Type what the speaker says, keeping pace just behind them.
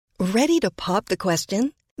Ready to pop the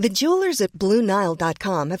question? The jewelers at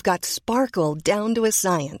BlueNile.com have got sparkle down to a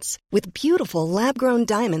science with beautiful lab-grown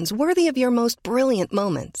diamonds worthy of your most brilliant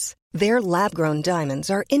moments. Their lab-grown diamonds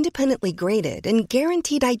are independently graded and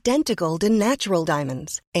guaranteed identical to natural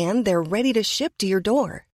diamonds, and they're ready to ship to your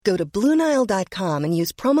door. Go to BlueNile.com and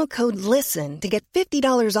use promo code LISTEN to get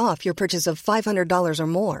 $50 off your purchase of $500 or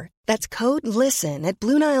more. That's code LISTEN at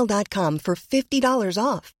BlueNile.com for $50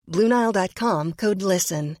 off. BlueNile.com, code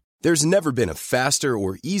LISTEN. There's never been a faster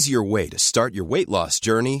or easier way to start your weight loss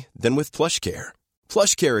journey than with PlushCare.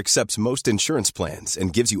 PlushCare accepts most insurance plans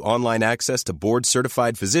and gives you online access to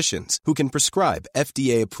board-certified physicians who can prescribe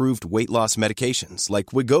FDA-approved weight loss medications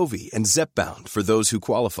like Wegovy and Zepbound for those who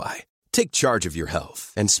qualify. Take charge of your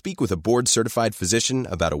health and speak with a board-certified physician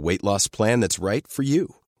about a weight loss plan that's right for you.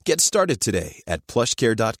 Get started today at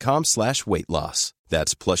plushcare.com/weightloss.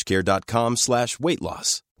 That's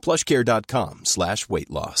plushcare.com/weightloss.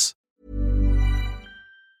 plushcare.com/weightloss.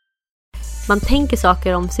 Man tänker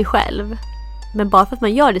saker om sig själv, men bara för att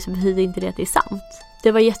man gör det så betyder inte det att det är sant.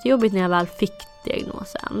 Det var jättejobbigt när jag väl fick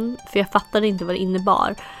diagnosen, för jag fattade inte vad det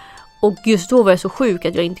innebar. Och just då var jag så sjuk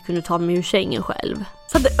att jag inte kunde ta mig ur sängen själv.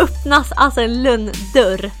 Så det öppnas alltså en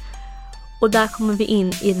lönndörr. Och där kommer vi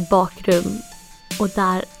in i ett bakrum. Och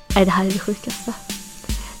där är det här det sjukaste.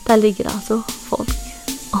 Där ligger alltså folk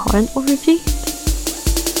och har en orgy.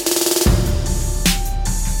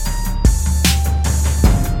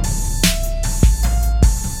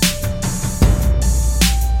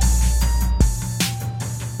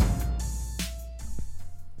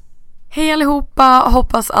 Hej allihopa,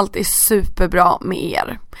 hoppas allt är superbra med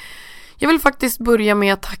er. Jag vill faktiskt börja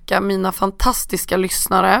med att tacka mina fantastiska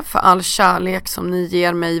lyssnare för all kärlek som ni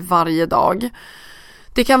ger mig varje dag.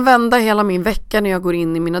 Det kan vända hela min vecka när jag går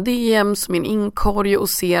in i mina DMs, min inkorg och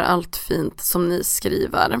ser allt fint som ni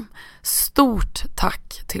skriver. Stort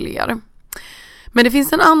tack till er. Men det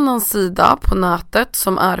finns en annan sida på nätet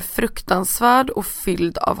som är fruktansvärd och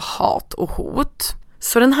fylld av hat och hot.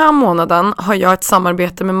 Så den här månaden har jag ett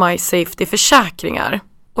samarbete med MySafety Försäkringar.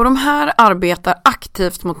 Och de här arbetar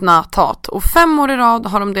aktivt mot näthat och 5 år i rad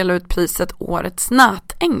har de delat ut priset Årets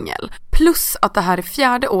nätängel. Plus att det här är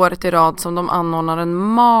 4:e året i rad som de anordnar en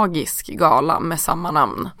magisk gala med samma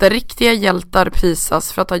namn. Där riktiga hjältar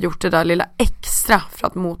prisas för att ha gjort det där lilla extra för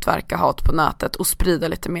att motverka hat på nätet och sprida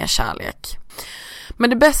lite mer kärlek. Men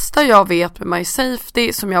det bästa jag vet med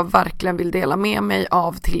MySafety som jag verkligen vill dela med mig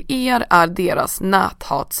av till er är deras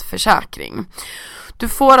näthatsförsäkring. Du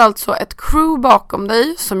får alltså ett crew bakom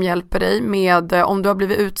dig som hjälper dig med om du har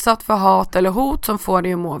blivit utsatt för hat eller hot som får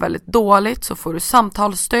dig att må väldigt dåligt, så får du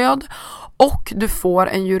samtalsstöd och du får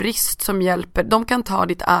en jurist som hjälper. De kan ta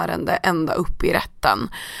ditt ärende ända upp i rätten.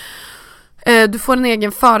 Du får en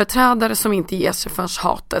egen företrädare som inte ger sig förrän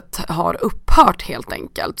hatet har upphört helt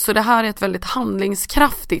enkelt. Så det här är ett väldigt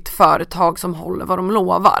handlingskraftigt företag som håller vad de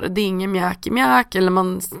lovar. Det är ingen mjäk eller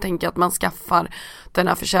man tänker att man skaffar den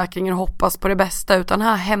här försäkringen och hoppas på det bästa, utan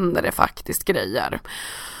här händer det faktiskt grejer.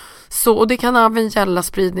 Så, och det kan även gälla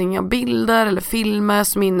spridning av bilder eller filmer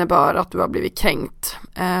som innebär att du har blivit kränkt.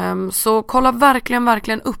 Så kolla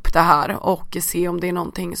verkligen upp det här och se om det är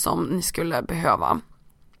någonting som ni skulle behöva.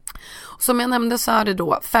 Som jag nämnde så är det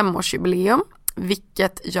då 5-årsjubileum,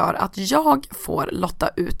 vilket gör att jag får lotta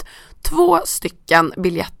ut 2 stycken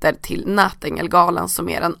biljetter till Nätängelgalan som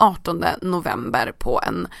är den 18 november på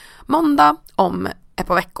en måndag om ett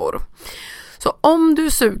par veckor. Så om du är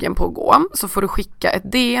sugen på att gå så får du skicka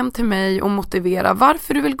ett DM till mig och motivera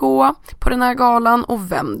varför du vill gå på den här galan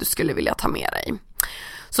och vem du skulle vilja ta med dig.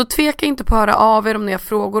 Så tveka inte på att höra av er om ni har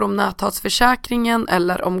frågor om näthatsförsäkringen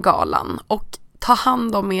eller om galan, och ta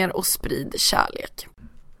hand om er och sprid kärlek.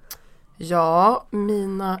 Ja,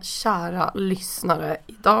 mina kära lyssnare,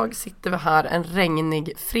 idag sitter vi här en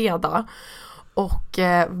regnig fredag och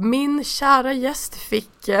min kära gäst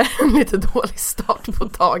fick en lite dålig start på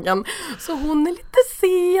dagen, så hon är lite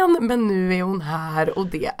sen, men nu är hon här och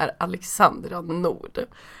det är Alexandra Nord.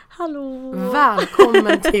 Hallå!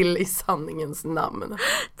 Välkommen till I sanningens namn.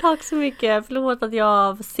 Tack så mycket, förlåt att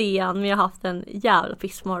jag var sen, men jag har haft en jävla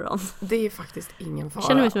pissmorgon. Det är faktiskt ingen fara. Jag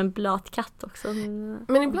känner mig som en blöt katt också.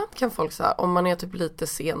 Men ibland kan folk så här, om man är typ lite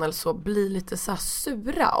sen eller så, bli lite så här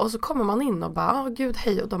sura. Och så kommer man in och bara, gud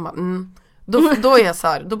hej. Och de bara, Då är jag så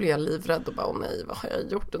här, då blir jag livrädd och bara, åh nej, vad har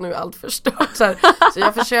jag gjort? Och nu är allt förstört. Så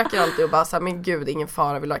jag försöker alltid och bara så här, men gud, ingen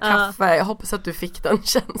fara, vill ha kaffe? Jag hoppas att du fick den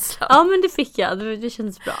känslan. Ja, men det fick jag. Det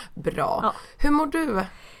kändes bra. Bra. Ja. Hur mår du?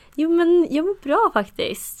 Jo, men jag mår bra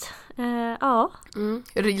faktiskt. Ja.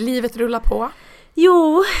 Livet rullar på?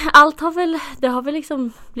 Jo, det har väl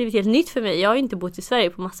liksom blivit helt nytt för mig. Jag har ju inte bott i Sverige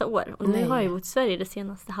på massa år. Och nu har jag bott i Sverige det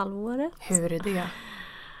senaste halvåret. Hur är det?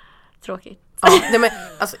 tråkigt. Ja, nej, men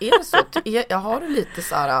alltså är det så? Jag har lite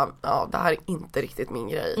så här, ja, det här är inte riktigt min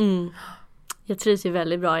grej. Jag trivs ju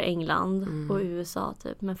väldigt bra i England och USA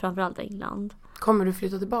typ, men framförallt England. Kommer du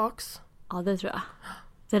flytta tillbaks? Ja, det tror jag.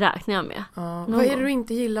 Det räknar jag med. Ja. Vad är det du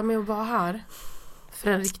inte gillar med att vara här?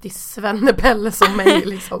 För en riktig svennepelle som mig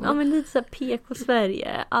liksom. Ja, men lite så här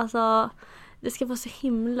PK-Sverige. Alltså, det ska vara så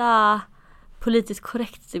himla politiskt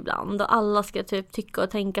korrekt ibland. Och alla ska typ tycka och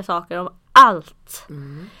tänka saker om allt.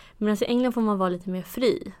 Men i England får man vara lite mer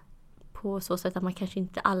fri. På så sätt att man kanske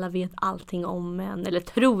inte alla vet allting om en. Eller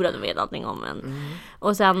tror att de vet allting om en.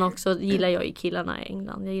 Och sen också gillar jag ju killarna i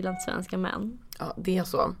England. Jag gillar inte svenska män. Ja, det är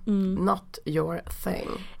så. Not your thing.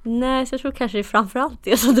 Nej, så jag tror kanske det är framförallt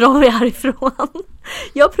det som drar mig härifrån.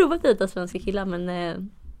 Jag har provat dejta svenska killar, men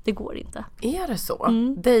det går inte. Är det så?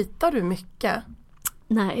 Dejtar du mycket?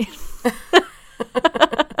 Nej.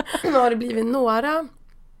 Har det blivit några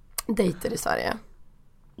dejter i Sverige?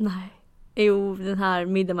 Nej. Jo, den här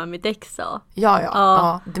middag med mitt ex sa.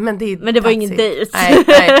 Ja. Men det var ingen dejt.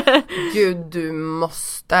 Nej. Gud, du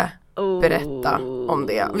måste berätta om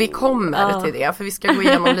det. Vi kommer till det, för vi ska gå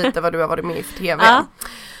igenom lite vad du har varit med i för tv.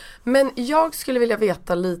 Men jag skulle vilja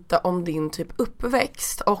veta lite om din typ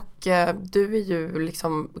uppväxt. Och du är ju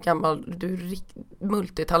liksom gammal, du är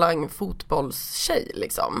multitalang fotbollstjej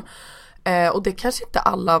liksom. Och det kanske inte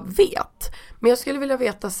alla vet. Men jag skulle vilja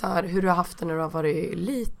veta så här, hur du har haft det när du har varit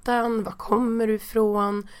liten. Var kommer du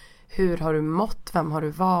ifrån? Hur har du mått? Vem har du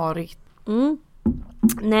varit?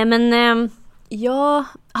 Nej, men jag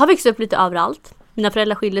har växt upp lite överallt. Mina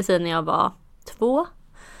föräldrar skilde sig när jag var 2.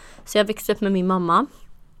 Så jag växte upp med min mamma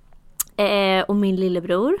och min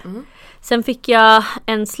lillebror. Sen fick jag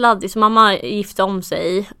en sladdis. Mamma gifte om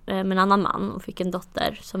sig med en annan man och fick en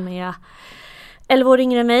dotter som är 11 år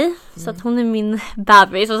yngre än mig. Så att hon är min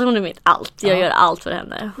bebis. Och hon är mitt allt. Jag gör allt för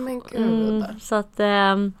henne. Men gud. Så att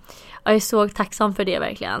jag är så tacksam för det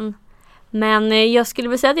verkligen. Men jag skulle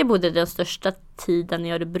väl säga att jag bodde den största tiden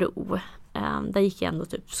i Örebro. Där gick jag ändå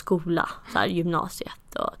typ skola. Så här,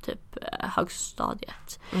 gymnasiet och typ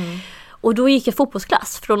högstadiet. Och då gick jag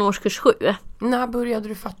fotbollsklass från årskurs 7. När började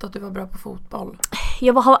du fatta att du var bra på fotboll?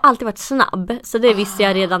 Jag har alltid varit snabb. Så det visste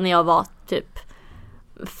jag redan när jag var typ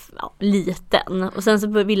liten. Och sen så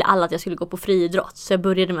ville alla att jag skulle gå på friidrott. Så jag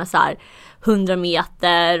började med så här 100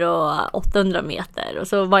 meter och 800 meter. Och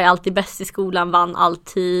så var jag alltid bäst i skolan, vann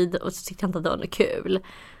alltid. Och så tyckte jag inte att det var något kul.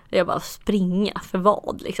 Jag bara springa för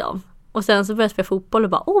vad liksom. Och sen så började jag spela fotboll och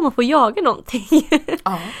bara, man får jaga någonting.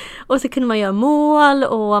 Och så kunde man göra mål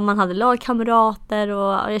och man hade lagkamrater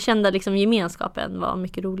och jag kände liksom gemenskapen var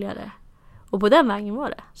mycket roligare. Och på den vägen var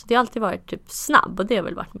det. Så det har alltid varit typ snabb och det har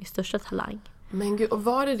väl varit min största talang. Men gud, och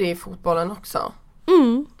var det i fotbollen också?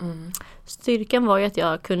 Styrkan var ju att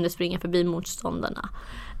jag kunde springa förbi motståndarna.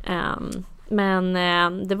 Men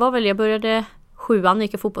det var väl, jag började 7:an,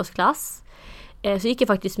 gick jag fotbollsklass. Så gick jag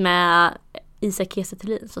faktiskt med Isak Kiese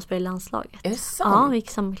Thelin som spelade i landslaget. Är det sant? Ja, vi gick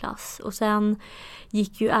i samma klass. Och sen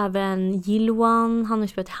gick ju även Gilwan, han har ju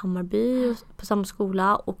spelat i Hammarby på samma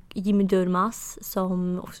skola. Och Jimmy Durmaz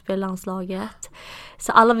som också spelar i landslaget.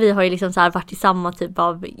 Så alla vi har ju liksom så här varit i samma typ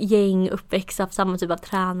av gäng, uppväxt, samma typ av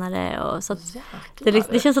tränare. Och så att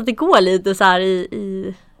det känns att det går lite så här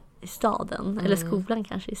i staden. Eller skolan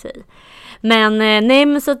kanske i sig. Men nej,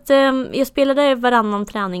 men så att jag spelade varannan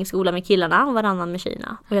träningsskola med killarna och varannan med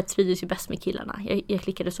tjejerna. Och jag trivdes ju bäst med killarna. Jag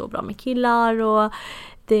klickade så bra med killar och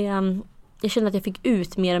jag kände att jag fick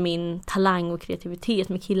ut mer av min talang och kreativitet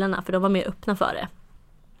med killarna. För de var mer öppna för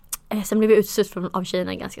det. Sen blev jag utstött av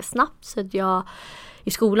tjejerna ganska snabbt. Så att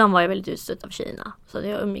i skolan var jag väldigt utstött av tjejerna. Så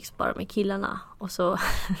jag umgicks bara med killarna. Och så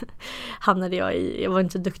hamnade jag var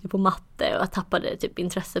inte så duktig på matte. Och jag tappade typ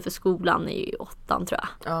intresse för skolan i 8:an tror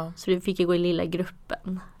jag. Ja. Så det fick jag gå i lilla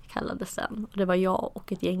gruppen, kallades den. Och det var jag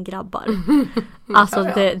och ett gäng grabbar. Alltså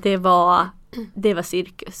det var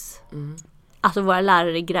cirkus. Alltså våra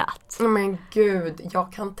lärare grät. Men gud,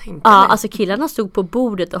 jag kan tänka mig. Ja, alltså killarna stod på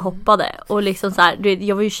bordet och hoppade. Och liksom så här,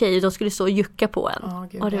 jag var ju tjej och de skulle stå och jucka på en.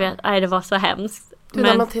 Gud, och du vet, det var så hemskt. Du,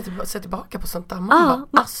 när man ser tillbaka på sånt där, man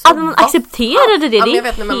accepterade det. Jag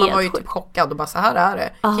vet, men man var ju typ chockad och bara så här är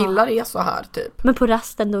det. Killar är så här typ. Men på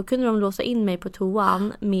rasten då kunde de låsa in mig på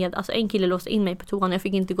toan alltså en kille låste in mig på toan. Jag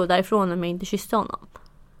fick inte gå därifrån om jag inte kysste honom.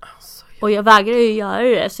 Alltså, och jag vägrade ju göra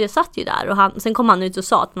det, så jag satt ju där och sen kom han ut och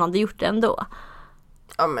sa att man hade gjort det ändå.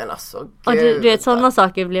 Ja, men alltså gud. Och du vet, sådana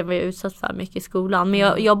saker blev jag utsatt för mycket i skolan.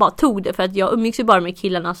 Men jag bara tog det för att jag umgicks ju bara med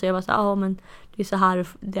killarna. Så jag var så här, men det är så här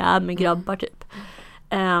det är med grabbar typ.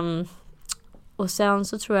 Och sen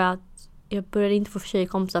så tror jag att jag började inte få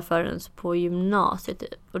tjejkompisar förrän på gymnasiet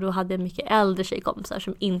typ. Och då hade jag mycket äldre tjejkompisar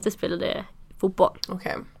som inte spelade fotboll.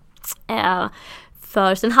 Okej.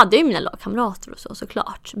 För sen hade jag ju mina lagkamrater och så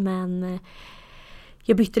såklart. Men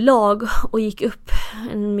jag bytte lag och gick upp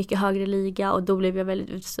en mycket högre liga. Och då blev jag väldigt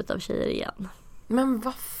utstött av tjejer igen. Men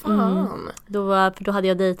vad fan? Då hade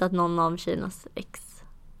jag dejtat någon av tjejernas ex.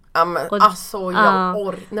 Ja men och,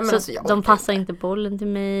 de passade inte bollen till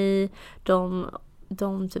mig.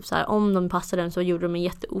 De typ så här, om de passade den så gjorde de en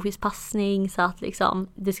jätteovis passning så att liksom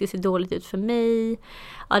det skulle se dåligt ut för mig.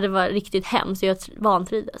 Ja, det var riktigt hemskt. Jag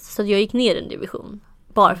vantrivdes. Så jag gick ner en division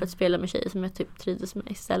bara för att spela med tjejer som jag typ trivdes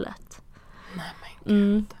med istället. Nej men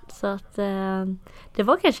gud. Så att det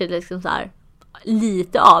var kanske liksom så här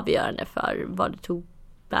lite avgörande för vad det tog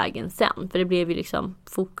vägen sen. För det blev ju liksom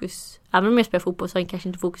fokus. Även om jag spelar fotboll så har kanske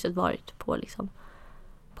inte fokuset varit på liksom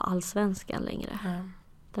på allsvenskan längre.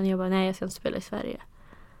 Utan jag bara, nej jag ska inte spela i Sverige.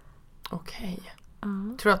 Okej.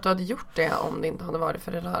 Tror du att du hade gjort det om det inte hade varit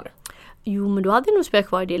för det där? Jo, men då hade jag nog spelat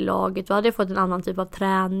kvar i det laget. Då hade jag fått en annan typ av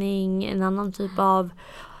träning. En annan typ av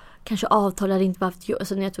kanske avtal. Jag hade inte behövt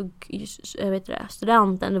alltså när jag tog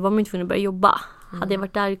studenten, då var man inte tvungen att börja jobba. Hade jag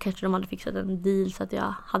varit där kanske de hade fixat en deal så att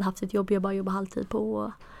jag hade haft ett jobb jag bara jobba halvtid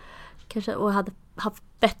på. Kanske, och hade haft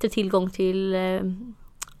bättre tillgång till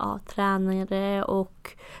tränare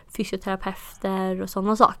och fysioterapeuter och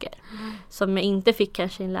sådana saker. Som jag inte fick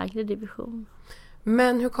kanske i en lägre division.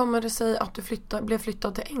 Men hur kommer det sig att du blev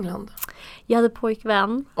flyttad till England? Jag hade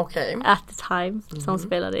pojkvän at the time som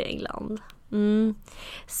spelade i England.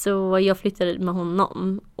 Så jag flyttade med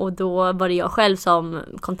honom och då var det jag själv som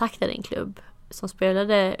kontaktade en klubb som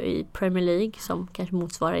spelade i Premier League som kanske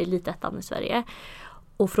motsvarar Elitettan i Sverige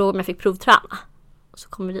och frågade om jag fick provträna. Och så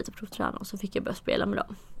kom jag dit och provträna och så fick jag börja spela med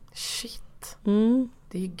dem. Shit.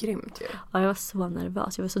 Det är ju grymt ju. Ja, jag var så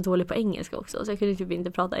nervös. Jag var så dålig på engelska också så jag kunde typ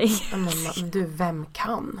inte prata engelska. Men du, vem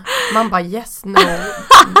kan? Man bara yes, no,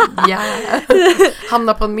 yeah.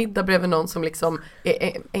 Hamnar på en middag bredvid någon som liksom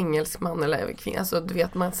är engelsman eller kvinna. Alltså du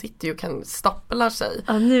vet, man sitter ju och kan stappla sig.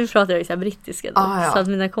 Ja, nu pratar jag så här brittiska då. Så att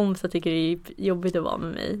mina kompisar tycker det är jobbigt att vara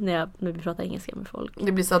med mig när vi pratar engelska med folk.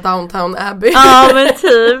 Det blir så Downtown Abbey. Ja, men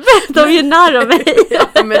typ. De är ju nära mig.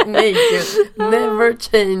 Ja, men nej gud. Never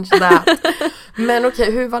change that. Men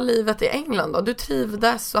okej, hur var livet i England då? Du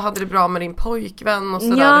trivdes och hade det bra med din pojkvän och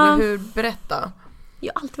sådär. Ja. Eller hur? Berätta.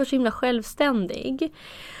 Jag har alltid varit så himla självständig.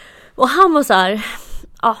 Och han var så här,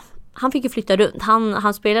 han fick ju flytta runt.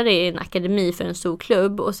 Han spelade i en akademi för en stor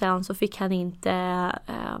klubb och sen så fick han inte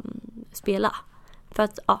spela. För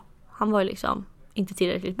att han var ju liksom inte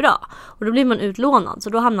tillräckligt bra. Och då blir man utlånad. Så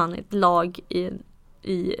då hamnade han i ett lag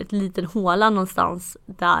i ett liten håla någonstans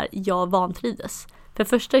där jag vantrivdes. För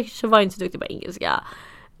första så var jag inte så duktig på engelska.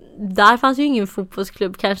 Där fanns ju ingen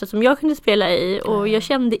fotbollsklubb kanske som jag kunde spela i. Och jag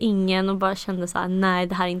kände ingen och bara kände så här: nej,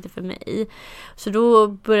 det här är inte för mig. Så då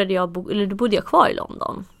då bodde jag kvar i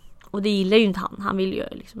London. Och det gillar ju inte han. Han ville ju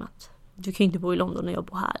liksom att du kan ju inte bo i London och jag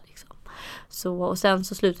bor här liksom. Så, och sen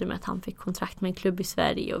så slutade det med att han fick kontrakt med en klubb i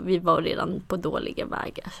Sverige. Och vi var redan på dåliga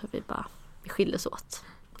vägar. Så vi skildes åt.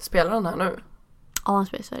 Spelar han här nu? Ja, han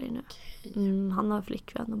spelar i Sverige nu. Han har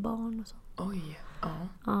flickvän och barn och så. Oj,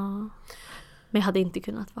 ja. Men jag hade inte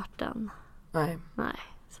kunnat vara den. Nej.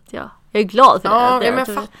 Så att jag är glad för det. Ja, men jag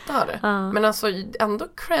fattar. Men alltså ändå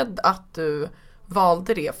cred att du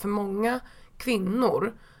valde det. För många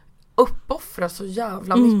kvinnor uppoffrar så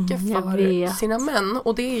jävla mycket för sina män.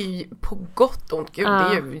 Och det är ju på gott och ont. Gud,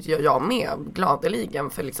 det gör jag med gladeligen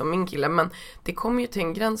för liksom min kille. Men det kommer ju till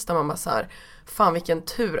en gräns där man bara så här: fan vilken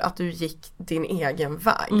tur att du gick din egen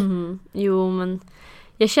väg. Jo, men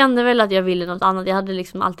jag kände väl att jag ville något annat. Jag hade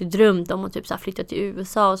liksom alltid drömt om att typ så här flytta till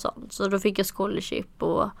USA och sånt. Så då fick jag scholarship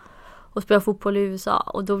och spela fotboll i USA.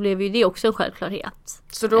 Och då blev ju det också en självklarhet.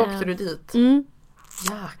 Så då åkte du dit?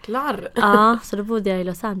 Jäklar! Ja, så då bodde jag i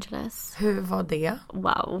Los Angeles. Hur var det?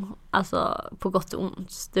 Wow, alltså på gott och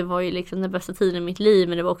ont. Det var ju liksom den bästa tiden i mitt liv.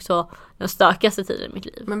 Men det var också den stökigaste tiden i mitt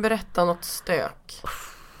liv. Men berätta något stök.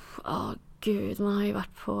 Gud, man har ju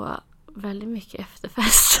varit på väldigt mycket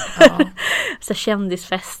efterfest. Så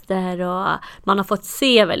kändisfester och man har fått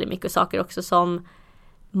se väldigt mycket saker också som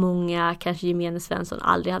många, kanske gemene Svensson,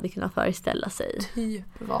 aldrig hade kunnat föreställa sig. Typ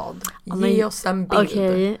vad? Ge oss en bild.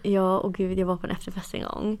 Okej, jag var på en efterfest en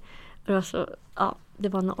gång. Och det var så, det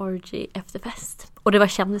var en orgy efterfest. Och det var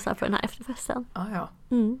kändisar på den här efterfesten.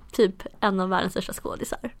 Typ en av världens största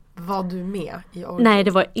skådisar. Var du med i orgy? Nej,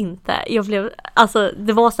 det var inte.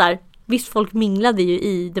 Det var så här. Visst, folk minglade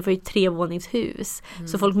ju det var ju 3-våningshus.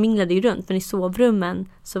 Så folk minglade ju runt. Men i sovrummen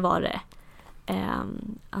så var det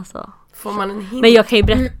får man en hint? Men jag kan ju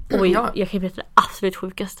berätta jag kan ju berätta det absolut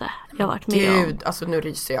sjukaste jag har varit med om. Gud, alltså nu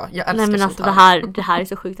ryser jag. Jag älskar Nej, men sånt alltså här. det här är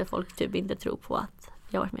så sjukt att folk typ inte tror på att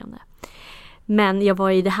jag har varit med om det. Men jag var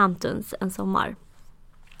i The Hamptons en sommar.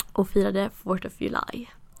 och firade 4th of July.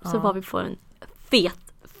 Så var vi på en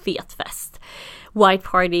fet fest. White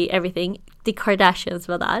party, everything. The Kardashians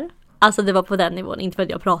var där. Alltså det var på den nivån, inte för att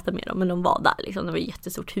jag pratade med dem, men de var där liksom. Det var ett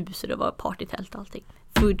jättestort hus och det var partytält och allting.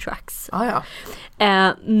 Food trucks.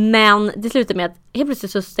 Men det slutade med att helt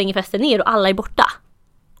plötsligt så stänger festen ner och alla är borta.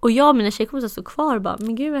 Och jag och mina tjejkompisar stod kvar och bara,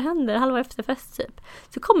 men gud vad händer? Halva efterfest typ.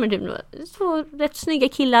 Så kommer det så rätt snygga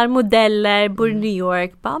killar, modeller, bor i New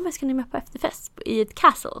York. Bara, men ska ni med på efterfest i ett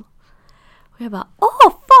castle? Och jag bara,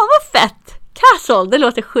 fan vad fett! Castle, det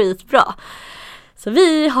låter skitbra. Så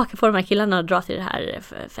vi hakar på de här killarna och drar till det här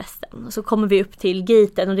festen. Och så kommer vi upp till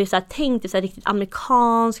gaten och det är så här tänkt, det är så här riktigt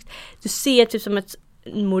amerikanskt. Du ser typ som ett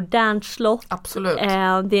modernt slott. Absolut.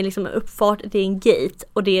 Det är liksom en uppfart, det är en gate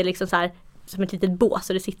och det är liksom så här som ett litet bås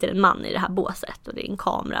och det sitter en man i det här båset och det är en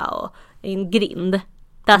kamera och en grind.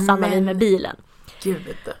 Där stannar vi med bilen.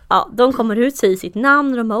 Gud. Ja, de kommer ut, säger sitt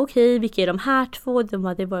namn och de bara okej, vilka är de här två? De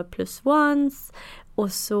bara, det var plus ones.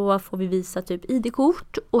 Och så får vi visa typ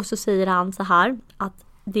ID-kort och så säger han så här att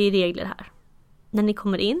det är regler här. När ni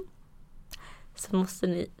kommer in så måste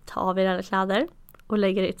ni ta av er alla kläder och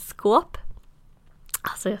lägga det i ett skåp.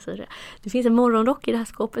 Alltså jag säger det. Det finns en morgonrock i det här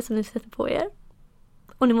skåpet som ni sätter på er.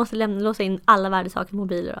 Och ni måste låsa in alla värdesaker,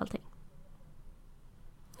 mobiler och allting.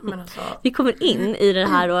 Men alltså... Vi kommer in i det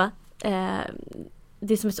här och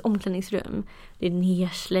det är som ett omklädningsrum. Det är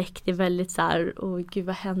nersläckt, det är väldigt så här, gud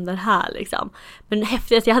vad händer här liksom. Men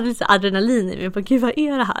häftigt, jag hade lite adrenalin i mig på gud vad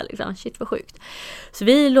är det här liksom, shit vad sjukt. Så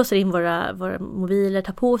vi låser in våra mobiler,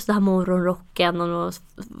 tar på oss den här morgonrocken och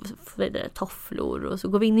tofflor och så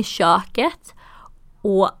går vi in i köket.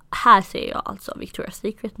 Och här ser jag alltså Victoria's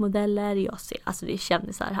Secret-modeller, jag ser, alltså det är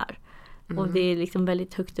kändisar här. Och det är liksom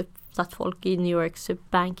väldigt högt uppsatt folk i New Yorks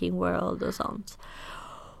banking world och sånt.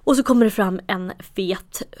 Och så kommer det fram en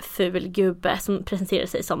fet, ful gubbe som presenterar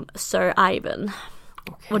sig som Sir Ivan.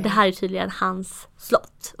 Okay. Och det här är tydligen hans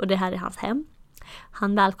slott. Och det här är hans hem.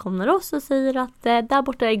 Han välkomnar oss och säger att där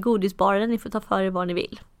borta är godisbaren. Ni får ta för er vad ni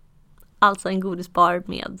vill. Alltså en godisbar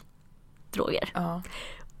med droger.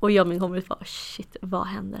 Och jag och min kompis bara, shit, vad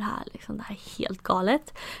händer här? Liksom, det här är helt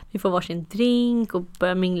galet. Vi får varsin drink och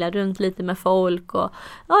börja mingla runt lite med folk. Och,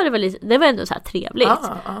 ja, det var ändå så här trevligt.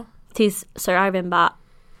 Tills Sir Ivan bara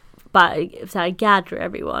så här, gather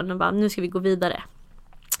everyone och bara, nu ska vi gå vidare.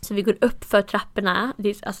 Så vi går upp för trapporna. Det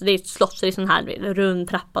är ett slott, så det är sån här rund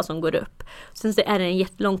trappa som går upp. Sen så är det en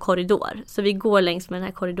jättelång korridor. Så vi går längs med den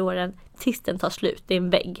här korridoren tills den tar slut. Det är en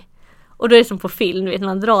vägg. Och då är det som på film, du vet, när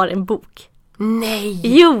man drar en bok. Nej!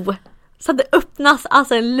 Jo! Så det öppnas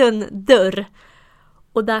alltså en lönndörr.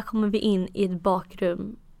 Och där kommer vi in i ett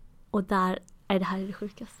bakrum. Och där är det här det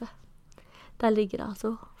sjukaste. Där ligger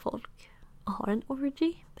alltså folk och har en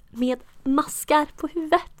orgy med maskar på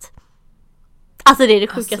huvudet. Alltså det är det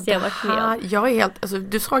sjukaste jag varit med om. Jag är helt, alltså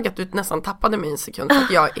du såg att du nästan tappade mig en sekund för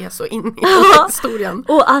att jag är så inne i den här historien.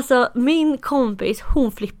 Och alltså min kompis,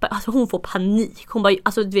 hon flippar, alltså hon får panik. Hon bara,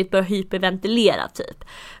 alltså du vet, börjar hyperventilera typ.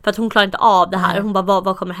 För att hon klarar inte av det här. Hon bara,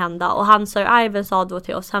 vad kommer hända? Och han, Sir Ivan, sa då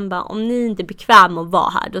till oss, han bara, om ni inte är bekväma att vara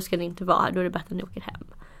här, då ska ni inte vara här. Då är det bättre att ni åker hem.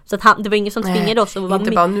 Så att det var ingen som tvingade oss. Och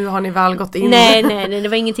inte bara, nu har ni väl gått in. Nej, det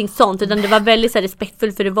var ingenting sånt. Utan det var väldigt så här,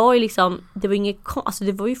 respektfullt. För det var ju liksom, det var inget, alltså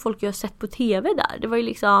det var ju folk jag sett på tv där. Det var ju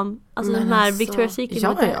liksom, alltså den här Victoria's Secret.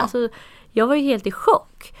 Ja. Alltså, jag var ju helt i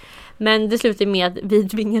chock. Men det slutade med att vi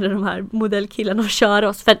tvingade de här modellkillarna att köra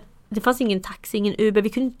oss. För det fanns ingen taxi, ingen Uber. Vi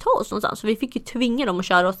kunde inte ta oss någonstans. Så vi fick ju tvinga dem att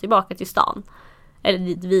köra oss tillbaka till stan. Eller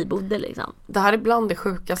dit vi bodde liksom. Det här är bland det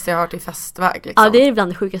sjukaste jag har hört i festväg liksom. Ja, det är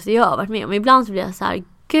bland det sjukaste jag har varit med om. Ibland så blir jag så här,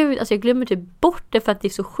 gud, alltså jag glömmer typ bort det för att det är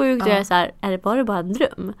så sjukt. Jag är så här, är det bara en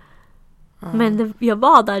dröm? Men jag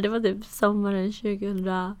var där, det var typ sommaren 2000,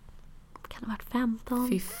 kan det ha varit 15?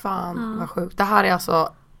 Fy fan, vad sjukt. Det här är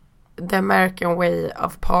alltså the American way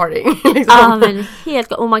of partying. Liksom. Ja, men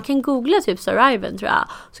helt, och man kan googla typ Sir Ivan, tror jag.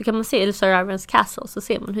 Så kan man se, eller Sir Ivans Castle, så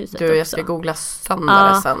ser man huset också. Jag ska googla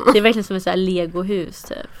sönder sen. Det är verkligen som ett så här Lego-hus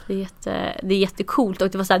typ. Det är jättecoolt. Och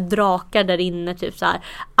det var så här drakar där inne typ så här.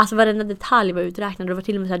 Alltså varenda detalj var uträknad. Det var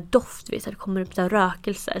till och med så här doft, så det kommer upp så här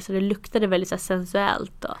rökelser. Så det luktade väldigt så här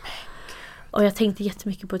sensuellt. Och jag tänkte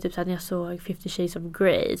jättemycket på typ så här, när jag såg 50 Shades of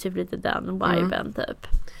Grey, typ lite den viben typ.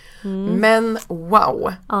 Men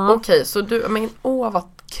wow. Okej, så du, men vad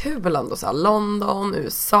kul ändå så här, London,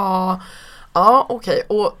 USA. Ja, okej.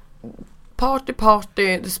 Och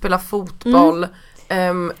party, du spelar fotboll.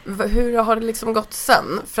 Hur har det liksom gått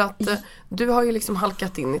sen? För att du har ju liksom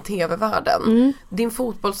halkat in i tv-världen. Din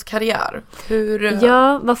fotbollskarriär, hur...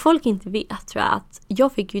 Ja, vad folk inte vet tror jag att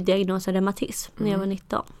jag fick ju diagnosen reumatism när jag var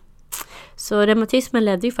 19. Så reumatismen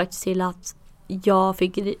ledde ju faktiskt till att jag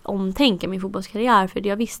fick omtänka min fotbollskarriär. För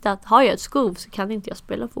jag visste att har jag ett skov så kan inte jag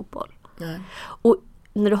spela fotboll. Nej. Och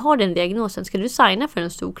när du har den diagnosen, ska du signa för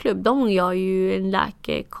en stor klubb, de gör ju en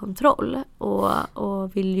läkekontroll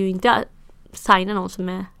och vill ju inte signa någon som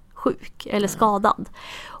är sjuk eller skadad.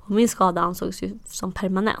 Och min skada ansågs ju som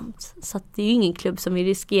permanent. Så att det är ju ingen klubb som vill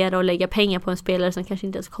riskera att lägga pengar på en spelare som kanske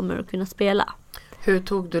inte ens kommer att kunna spela. Hur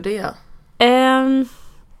tog du det?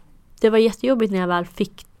 Det var jättejobbigt när jag väl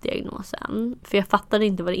fick diagnosen. För jag fattade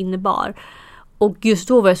inte vad det innebar. Och just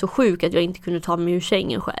då var jag så sjuk att jag inte kunde ta mig ur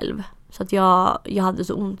sängen själv. Så att jag hade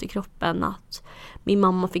så ont i kroppen att min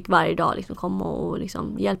mamma fick varje dag liksom komma och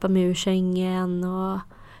liksom hjälpa mig ur sängen. Och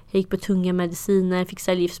jag gick på tunga mediciner, fick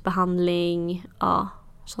cellgiftsbehandling. Ja,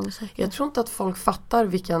 sånt saker. Jag tror inte att folk fattar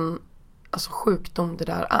vilken sjukdom det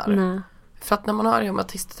där är. Nej. För att när man har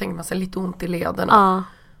reumatism tänker man sig lite ont i lederna. Ja.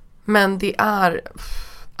 Men det är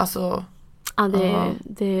Ja,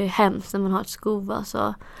 det är hemskt när man har ett skov.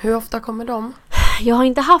 Alltså. Hur ofta kommer de? Jag har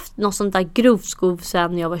inte haft något sånt där grovt skov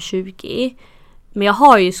sedan jag var 20. Men jag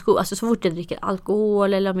har ju skov, alltså så fort jag dricker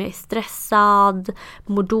alkohol eller om jag är stressad,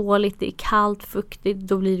 mår dåligt, det är kallt, fuktigt,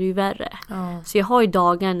 då blir det ju värre. Ja. Så jag har ju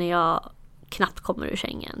dagar när jag knappt kommer ur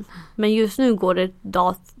sängen. Men just nu går det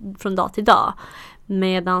från dag till dag.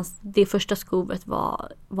 Medan det första skovet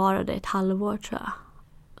varade ett halvår tror jag.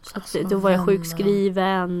 Så att då var jag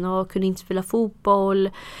sjukskriven och kunde inte spela fotboll.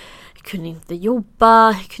 Jag kunde inte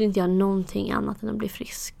jobba. Jag kunde inte göra någonting annat än att bli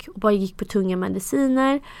frisk. Och bara gick på tunga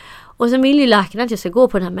mediciner. Och sen vill ju läkarna att jag ska gå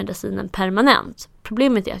på den här medicinen permanent.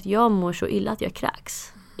 Problemet är att jag mår så illa att jag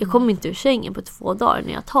kräks. Jag kommer inte ur sängen på 2 dagar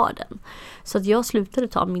när jag tar den. Så att jag slutade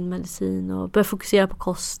ta min medicin och började fokusera på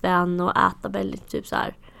kosten och äta väldigt typ så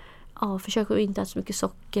här. Ja, försöka inte äta så mycket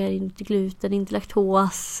socker, inte gluten, inte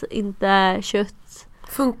laktos, inte kött.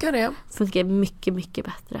 Funkar det? Funkar mycket, mycket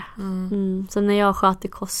bättre. Så när jag sköter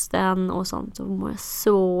kosten och sånt så mår jag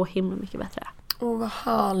så himla mycket bättre. Vad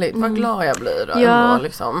härligt. Vad glad jag blir då. Ja. Ändå,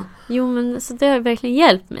 liksom. Jo, men så det har verkligen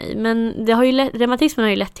hjälpt mig. Men det har ju reumatismen har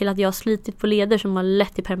ju lett till att jag har slitit på leder som har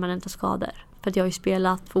lett till permanenta skador. För att jag har ju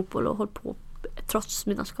spelat fotboll och hållit på trots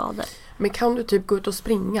mina skador. Men kan du typ gå ut och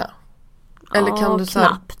springa? Eller kan du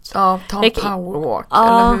knappt. ta en powerwalk?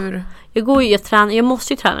 Eller hur? Jag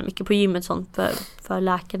måste ju träna mycket på gymmet sånt för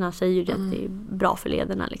läkarna säger ju att det är bra för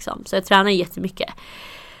lederna liksom. Så jag tränar jättemycket.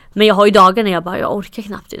 Men jag har ju dagar när jag orkar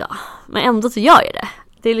knappt idag. Men ändå så gör jag det.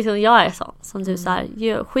 Det är liksom, jag är sån som typ så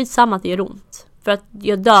här, skitsamma att det gör ont. För att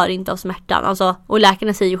jag dör inte av smärtan. Alltså, och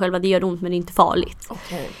läkarna säger ju själva att det gör ont men det är inte farligt.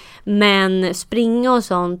 Okay. Men springa och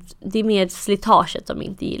sånt, det är mer slitaget som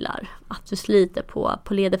inte gillar. Att du sliter på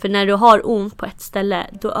leder. För när du har ont på ett ställe,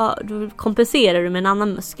 då kompenserar du med en annan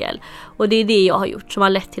muskel. Och det är det jag har gjort som har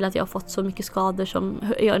lett till att jag har fått så mycket skador.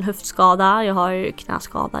 Jag har en höftskada, jag har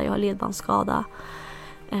knäskada, jag har ledbandsskada.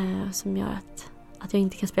 Som gör att jag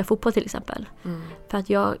inte kan spela fotboll till exempel. För att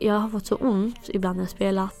jag har fått så ont ibland när jag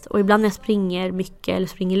spelat. Och ibland när jag springer mycket eller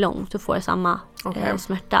springer långt så får jag samma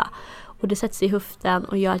smärta. Och det sätter sig i höften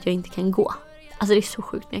och gör att jag inte kan gå. Alltså det är så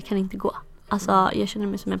sjukt men jag kan inte gå. Alltså jag känner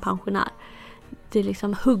mig som en pensionär. Det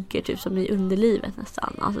liksom hugger typ som i underlivet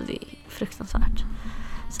nästan. Alltså det är fruktansvärt.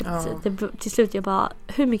 Så till slut jag bara,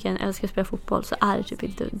 hur mycket jag älskar att spela fotboll så är det typ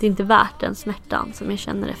inte, det är inte värt den smärtan som jag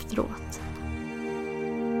känner efteråt.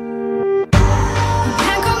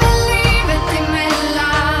 Här kommer livet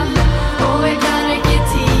emellan och ibland räcker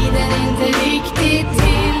tiden inte riktigt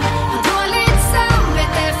till. Har dåligt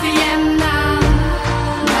samvete för jämnan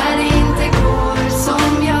när det inte går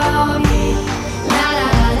som jag vill. La la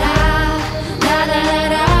la la la la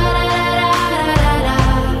la la la la la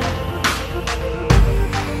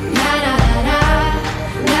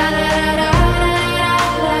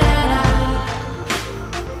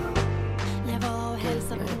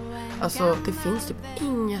Alltså det finns typ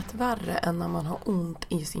inget värre än när man har ont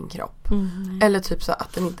i sin kropp. Eller typ så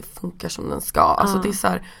att den inte funkar som den ska. Alltså det är så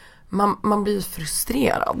här, man blir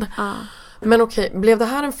frustrerad. Men okej, blev det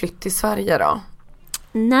här en flytt till Sverige då?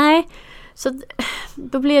 Nej, så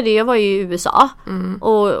då blev det, jag var ju i USA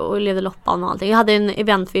och levde loppan och allting. Jag hade en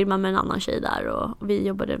eventfirma med en annan tjej där och vi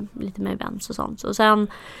jobbade lite med events och sånt. Och sen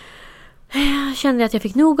kände jag att jag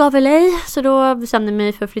fick nog av LA, så då bestämde jag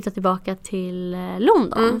mig för att flytta tillbaka till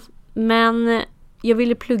London. Men jag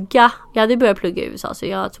ville plugga, jag hade börjat plugga i USA så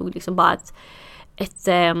jag tog liksom bara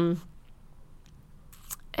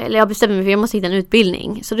eller jag bestämde mig för att jag måste hitta en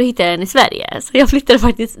utbildning. Så då hittade jag den i Sverige. Så jag flyttade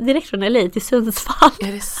faktiskt direkt från LA till Sundsvall.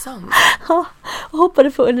 Är det sant? Ja, och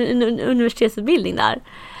hoppade på en universitetsutbildning där.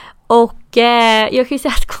 Och jag kan ju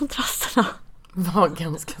säga att kontrasterna var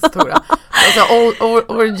ganska stora. Alltså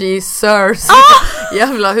orgy sirs.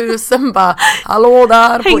 jävla husen bara, hallå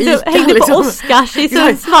där på Ica Hängde liksom. på Oscars i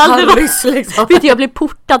Sundsvall. Harrys liksom. Vet du, jag blev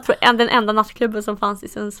portad från den enda nattklubben som fanns i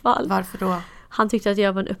Sundsvall. Varför då? Han tyckte att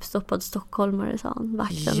jag var en uppstoppad stockholmare, sa han,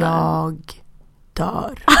 vakten där. Jag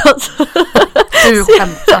dör. Alltså. Du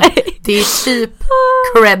skämtar. Det är typ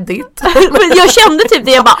credit. Men jag kände typ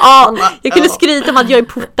det, jag bara, jag kunde skryta om att jag är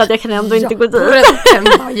portad, jag kan ändå inte gå dit. Den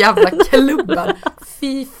där jävla klubben.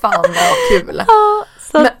 Fy fan vad kul.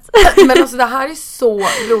 Så Men alltså det här är så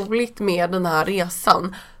roligt med den här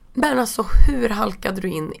resan. Men alltså hur halkade du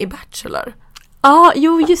in i Bachelor? ja,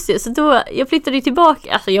 jo just det, så då, jag flyttade ju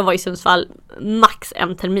tillbaka, alltså jag var i Sundsvall max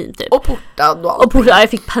en termin typ. Och portad och allt. Och jag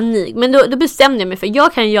fick panik, men då bestämde jag mig för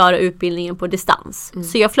jag kan göra utbildningen på distans.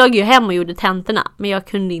 Så jag flög ju hem och gjorde tentorna, men jag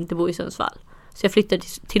kunde inte bo i Sundsvall. Så jag flyttade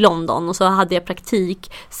till London och så hade jag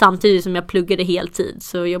praktik samtidigt som jag pluggade heltid.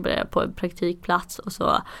 Så jobbade jag på en praktikplats och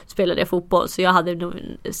så spelade jag fotboll, så jag hade nog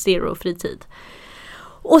zero fritid.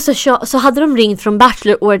 Och så hade de ringt från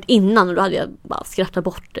Bachelor året innan och då hade jag bara skrattat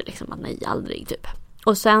bort det liksom, att nej, aldrig typ.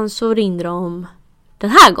 Och sen så ringde de den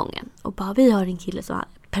här gången och bara, vi har en kille som är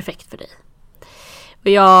perfekt för dig. Och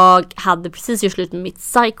jag hade precis gjort slut med mitt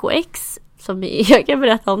psycho-ex som jag kan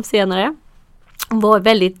berätta om senare. Det var en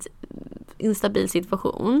väldigt instabil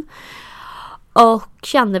situation. Och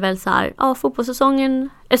kände väl så här, ja, fotbollssäsongen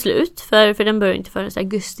är slut för den börjar inte förrän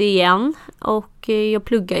augusti igen. Och jag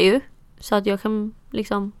pluggar ju så att jag kan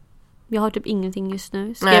liksom, jag har typ ingenting just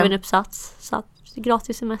nu. Skrev en uppsats, så att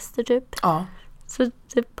gratis semester typ. Ja. Så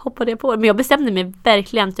typ hoppade jag på det. Men jag bestämde mig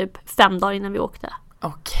verkligen typ 5 dagar innan vi åkte.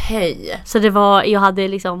 Okej. Så det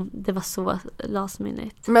var så last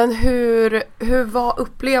minute. Men hur var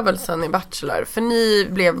upplevelsen i Bachelor?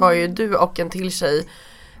 För var ju du och en till tjej,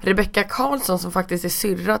 Rebecca Karlsson, som faktiskt är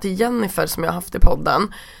syrra till Jennifer som jag har haft i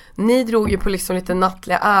podden. Ni drog ju på liksom lite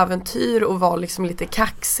nattliga äventyr och var liksom lite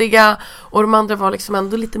kaxiga. Och de andra var liksom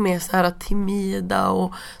ändå lite mer så här timida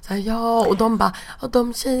och så här, ja. Och de bara, ja,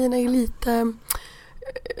 de tjejerna är lite,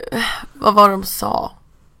 vad var de sa?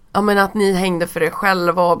 Ja, men att ni hängde för er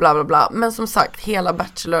själva och bla bla bla. Men som sagt, hela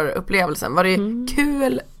Bachelor-upplevelsen, var det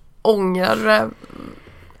kul, ångrar?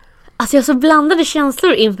 Alltså jag har så blandade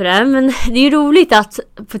känslor inför det här, men det är ju roligt att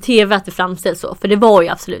på tv att det framställs så, för det var ju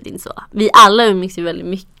absolut inte så. Vi alla umgicks ju väldigt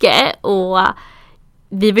mycket och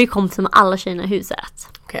vi var ju kompisar med alla tjejerna i huset.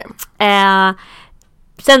 Okay.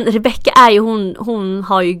 Sen Rebecca är ju, hon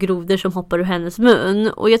har ju grodor som hoppar ur hennes mun,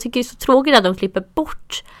 och jag tycker det är så tråkigt att de klipper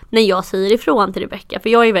bort när jag säger ifrån till Rebecca, för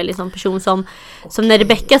jag är ju väldigt sån person som när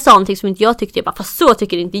Rebecca sa någonting som inte jag tyckte, jag bara, fast så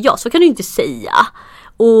tycker inte jag, så kan du inte säga.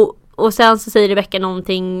 Och sen så säger Rebecca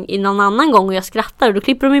någonting i någon annan gång och jag skrattar, och då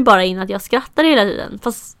klipper de ju bara in att jag skrattar hela tiden.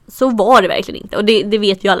 Fast så var det verkligen inte. Och det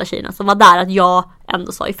vet ju alla tjejerna som var där, att jag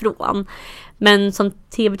ändå sa ifrån. Men som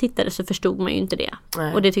tv-tittare så förstod man ju inte det.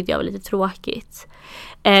 Nej. Och det tyckte jag var lite tråkigt.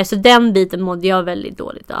 Så den biten mådde jag väldigt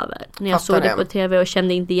dåligt över. När jag såg det på tv och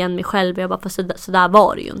kände inte igen mig själv. Jag bara, fast så där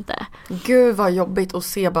var det ju inte. Gud vad jobbigt att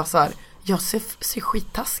se bara så här, jag ser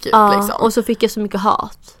skittaskig ut liksom. Och så fick jag så mycket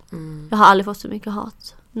hat. Jag har aldrig fått så mycket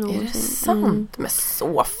hat. Är det sant? Men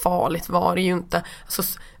så farligt var det ju inte. Alltså,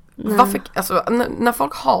 varför, alltså, när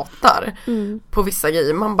folk hatar på vissa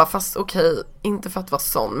grejer, man bara, fast okej, inte för att vara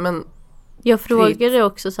sån, men jag frågade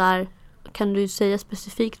också så här, kan du säga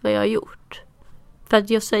specifikt vad jag har gjort? För att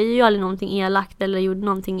jag säger ju aldrig någonting elakt eller gjorde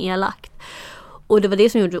någonting elakt. Och det var det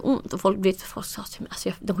som gjorde ont. Och folk sa till mig, alltså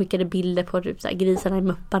de skickade bilder på typ så här, grisarna i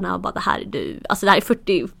mupparna och bara, det här är du. Alltså det här är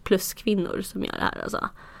 40 plus kvinnor som gör det här alltså.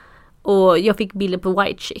 Och jag fick bilder på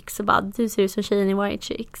White Chicks och bara, du ser ut som tjejen i White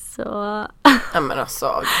Chicks. Och ja, men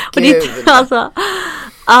alltså, gud.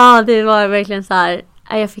 Det var verkligen så här,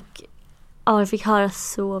 jag fick höra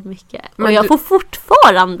så mycket. Men och jag får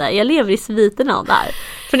fortfarande, jag lever i sviterna av det här.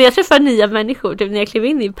 För när jag träffar nya människor, typ när jag klev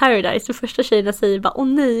in i Paradise, så första tjejerna säger bara, åh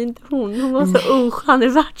nej, inte hon var så oskön i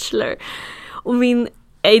Bachelor. Och min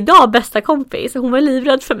idag bästa kompis, hon var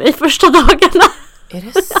livrädd för mig första dagarna. Är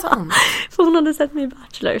det sant? För hon hade sett mig i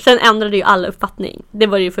Bachelor. Sen ändrade ju alla uppfattning. Det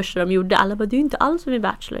var ju första de gjorde. Alla bara, du är inte alls som i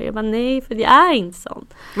Bachelor. Jag bara, nej, för det är inte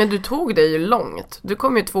sånt. Men du tog det ju långt. Du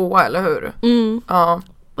kom ju 2:a, eller hur? Ja.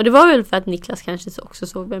 Och det var väl för att Niklas kanske också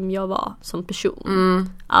såg vem jag var som person.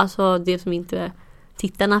 Alltså det som inte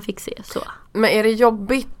tittarna fick se så. Men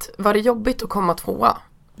var det jobbigt att komma 2:a?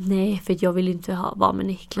 Nej, för jag ville inte vara med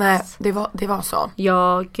Niklas. Nej, det var så.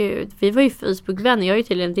 Ja, gud. Vi var ju Facebook-vänner. Jag har ju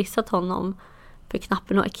tydligen dissat honom för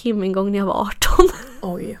knappen och Kim en gång när jag var 18.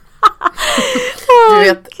 Oj. Du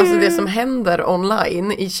vet, alltså det som händer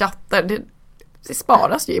online i chatter, det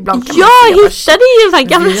sparas ju ibland. Jag hittade ju en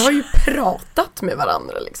gamla. Vi har ju pratat med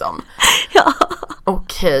varandra liksom. Ja.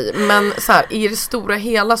 Okej, men så här, i det stora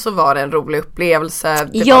hela så var det en rolig upplevelse.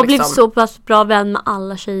 Jag blev så pass bra vän med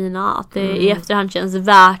alla tjejerna att det i efterhand känns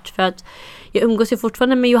värt, för att jag umgås ju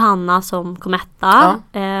fortfarande med Johanna som kom etta.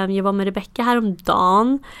 Jag var med Rebecca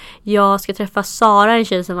häromdagen. Jag ska träffa Sara, en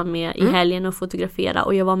tjej som var med i helgen och fotografera.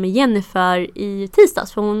 Och jag var med Jennifer i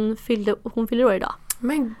tisdags, för hon fyller år idag.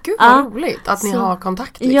 Men gud vad roligt att ni har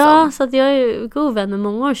kontakt liksom. Ja, så att jag är god vän med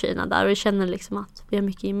många av tjejerna där. Och jag känner liksom att vi har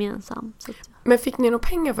mycket gemensamt. Så att... Men fick ni några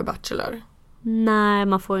pengar för Bachelor? Nej,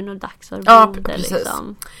 man får ju nog dagsarvode. Ja, precis.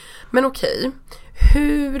 Liksom. Men okej,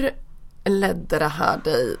 hur ledde det här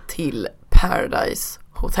dig till Paradise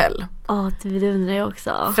Hotel? Det undrar jag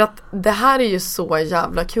också. För att det här är ju så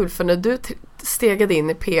jävla kul. För när du stegade in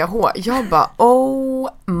i PH, jag bara, oh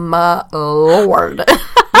my lord.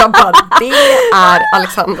 Jag bara, det är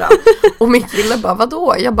Alexandra. Och min kille bara,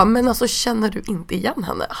 vadå? Jag bara, men alltså känner du inte igen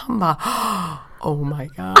henne? Han bara, oh my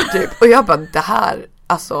god typ. Och jag bara, det här,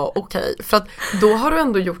 alltså okej. För att då har du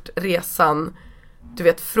ändå gjort resan, du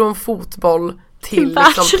vet, från fotboll till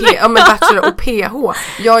liksom Bachelor och PH.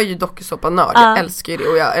 Jag är ju dokusåpa-nörd. Jag älskar ju det,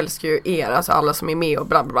 och jag älskar ju er, alltså alla som är med och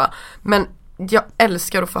bla bla bla. Men jag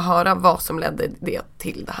älskar att få höra vad som ledde det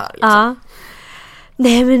till det här liksom.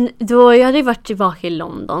 Nej, men då jag hade varit tillbaka i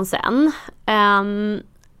London sen.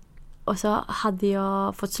 Och så hade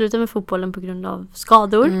jag fått sluta med fotbollen på grund av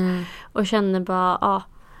skador. Och kände bara,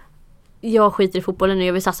 jag skiter i fotbollen nu,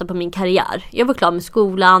 jag vill satsa på min karriär. Jag var klar med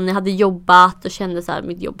skolan, jag hade jobbat och kände så här,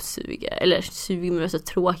 mitt jobb suger. Eller suger, men det var så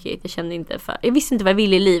tråkigt. Jag visste inte vad jag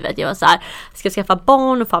ville i livet. Jag var så här, ska skaffa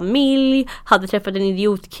barn och familj. Hade träffat en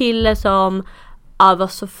idiotkille som var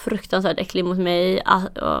så fruktansvärt äcklig mot mig.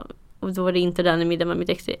 Och då var det inte den i middag med mitt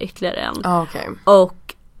ex äckligare än. Okay.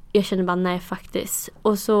 Och jag kände bara, nej faktiskt.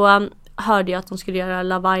 Och så hörde jag att de skulle göra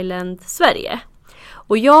Love Island Sverige.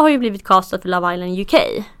 Och jag har ju blivit castad för Love Island UK.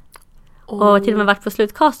 Och till och med varit på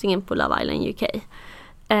slutcastingen på Love Island UK.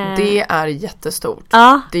 Det är jättestort.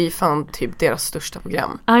 Ja. Det är fan typ deras största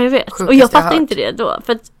program. Ja, jag vet. Och jag fattade inte det då.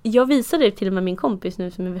 För att jag visade det till och med min kompis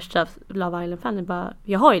nu som är värsta Love Island-fan.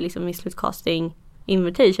 Jag har ju liksom min slutcasting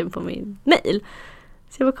invitation på min mail.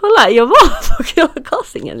 Så jag bara, kolla, jag var på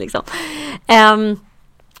castingen liksom.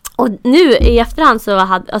 Och nu i efterhand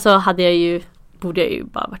så borde jag ju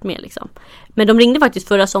bara varit med liksom. Men de ringde faktiskt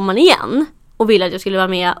förra sommaren igen och ville att jag skulle vara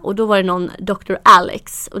med. Och då var det någon Dr.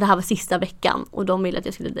 Alex. Och det här var sista veckan. Och de ville att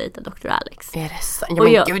jag skulle dejta Dr. Alex. Är det så? Ja,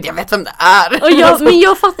 men gud, jag vet vem det är. Och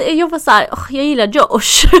jag var så här, jag gillar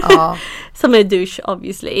Josh. Som är douche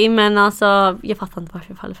obviously. Men alltså, jag fattar inte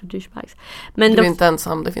varför jag faller för douchebags. Men du är inte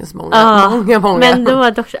ensam, det finns många. Men då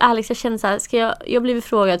var Dr. Alex, jag kände så här, jag blev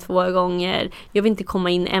frågad 2 gånger. Jag vill inte komma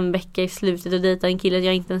in en vecka i slutet och dejta en kille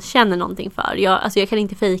jag inte ens känner någonting för. Jag kan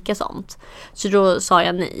inte fejka sånt. Så då sa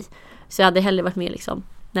jag nej. Så jag hade hellre varit med liksom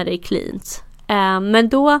när det är cleant. Men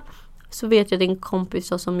då så vet jag att en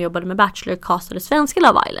kompis som jobbade med Bachelor castade svenska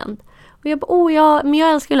Love Island. Och jag bara, men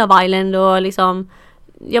jag älskar Love Island och liksom,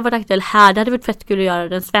 jag var aktuell här. Det hade varit fett kul att göra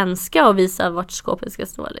den svenska och visa vart skåpet ska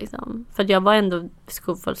stå liksom. För att jag var ändå,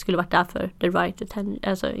 skulle varit där för the right attention.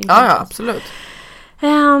 Alltså, ja, absolut.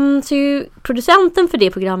 Så producenten för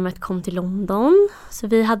det programmet kom till London. Så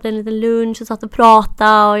vi hade en liten lunch och satt och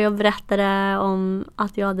pratade. Och jag berättade om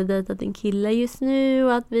att jag hade dejtat en kille just nu.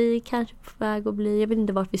 Och att vi kanske är på väg att bli, jag vet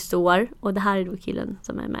inte vart vi står. Och det här är då killen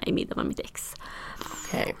som är med i middag med mitt ex.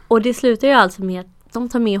 Okay. Och det slutar ju alltså med att de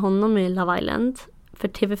tar med honom i Love Island. För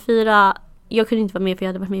TV4, jag kunde inte vara med för jag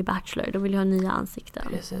hade varit med i Bachelor. De ville ha nya ansikten.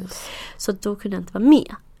 Precis. Så då kunde jag inte vara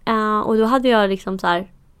med. Och då hade jag liksom så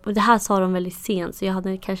här. Och det här sa de väldigt sent. Så jag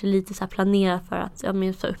hade kanske lite så här planerat för att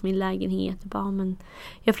jag ta upp min lägenhet. Och bara, men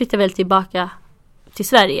jag flyttar väl tillbaka till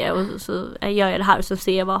Sverige. Och så gör jag det här. Och så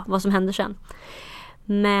ser jag vad som händer sen.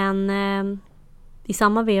 Men i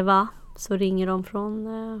samma veva så ringer de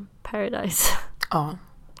från Paradise. Ja.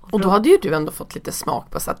 Och då hade ju du ändå fått lite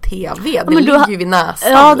smak på så här TV. Det ligger ju vid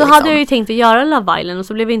näsan. Ja, då hade jag ju tänkt att göra Love Island. Och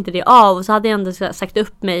så blev inte det av. Och så hade jag ändå sagt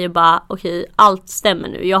upp mig och bara, okej, allt stämmer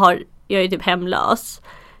nu. Jag är typ hemlös.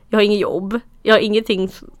 Jag har inget jobb. Jag har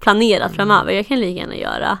ingenting planerat framöver. Jag kan lika gärna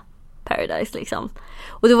göra Paradise liksom.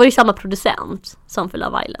 Och det var ju samma producent som för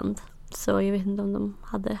Love Island. Så jag vet inte om de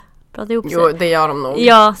hade pratat ihop sig. Jo, det gör de nog.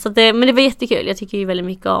 Ja, men det var jättekul. Jag tycker ju väldigt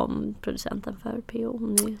mycket om producenten för PO.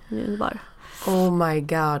 Hon är underbar. Oh my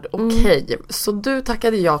god. Okej. Så du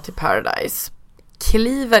tackade ja till Paradise.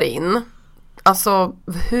 Kliver in. Alltså,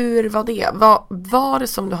 hur var det? Vad var det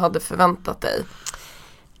som du hade förväntat dig?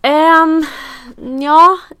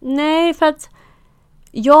 Nej, för att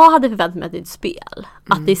jag hade förväntat mig att det är ett spel.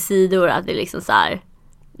 Att det är sidor, att det är liksom så här,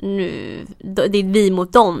 nu, det är vi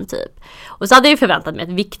mot dem typ. Och så hade jag förväntat mig att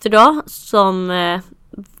Victor då, som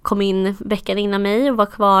kom in veckan innan mig och var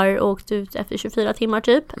kvar och åkte ut efter 24 timmar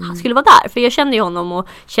typ. Han skulle vara där, för jag kände ju honom och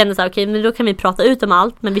kände så här, okej, men då kan vi prata ut om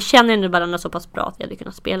allt, men vi känner ändå varandra så pass bra att jag hade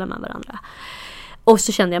kunnat spela med varandra. Och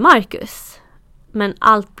så kände jag Marcus. Men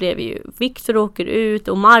allt blev ju, Victor åker ut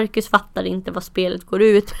och Marcus fattar inte vad spelet går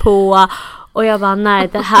ut på. Och jag bara, nej,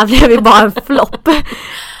 det här blev ju bara en flopp.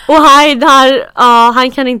 Och Haidar,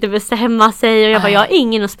 han kan inte bestämma sig. Och jag bara, jag har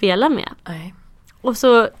ingen att spela med. Nej. Och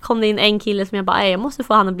så kom det in en kille som jag bara, jag måste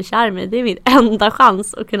få han att bli kär med. Det är min enda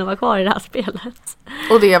chans att kunna vara kvar i det här spelet.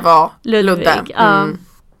 Och det var Ludde.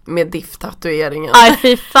 Med diff-tatueringen. Aj,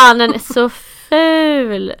 fy fan, den är så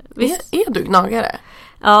ful. Är du gnagare?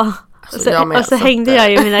 Ja. Alltså, och så hängde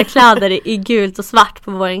jag ju mina kläder i gult och svart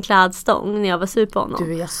på vår klädstång när jag var sur på honom.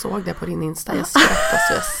 Du, jag såg det på din Insta. Jag skrattade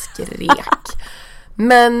så jag skrek.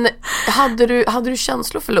 Men hade du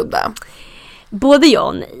känslor för Ludde? Både ja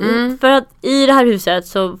och nej. För att i det här huset,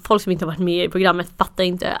 så folk som inte har varit med i programmet fattar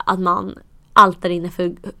inte att man allt där inne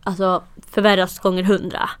förvärras gånger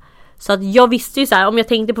 100. Så att jag visste ju så här, om jag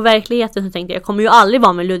tänkte på verkligheten så tänkte jag kommer ju aldrig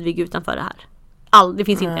vara med Ludvig utanför det här. Det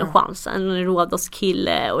finns inte en chans. En Rhodos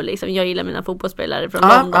kille och liksom, jag gillar mina fotbollsspelare från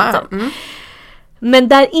London typ. Men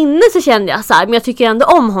där inne så kände jag så här, men jag tycker ändå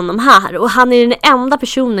om honom här. Och han är den enda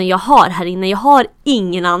personen jag har här inne. Jag har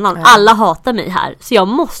ingen annan. Alla hatar mig här. Så jag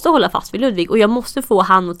måste hålla fast vid Ludvig. Och jag måste få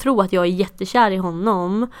han att tro att jag är jättekär i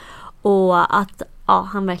honom. Och att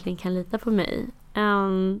han verkligen kan lita på mig.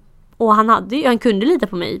 Och han kunde lita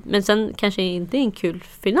på mig. Men sen kanske inte en kul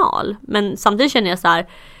final. Men samtidigt känner jag så här,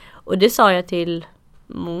 och det sa jag till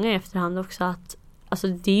många i efterhand också, att alltså,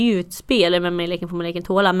 det är ju ett spel, med leken får man leken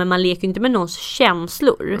tåla, men man leker inte med någons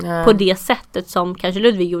känslor på det sättet som kanske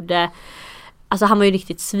Ludvig gjorde. Alltså han var ju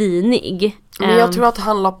riktigt svinig. Men jag tror att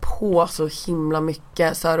han la på så himla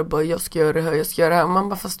mycket så här, och bara, jag ska göra det här. Och man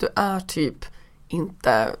bara, fast du är typ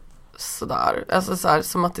inte sådär. Alltså så här,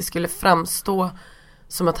 som att det skulle framstå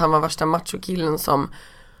som att han var värsta machokillen som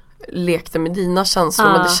lekte med dina känslor,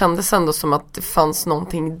 men det kändes ändå som att det fanns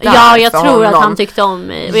någonting där. Ja, jag tror honom. Att han tyckte om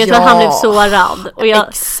mig och jag tror att han blev sårad. Och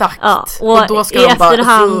exakt. Och då ska han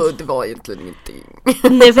bara, det var egentligen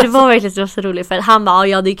ingenting. Nej, för det var verkligen så roligt, för han bara,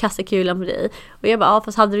 jag hade ju kastat kulan på dig. Och jag bara,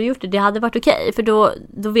 fast hade du gjort det hade varit okej, för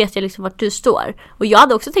då vet jag liksom vart du står. Och jag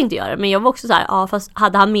hade också tänkt göra det, men jag var också så här, fast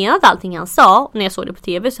hade han menat allting han sa, när jag såg det på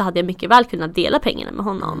tv, så hade jag mycket väl kunnat dela pengarna med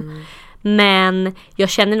honom. Men jag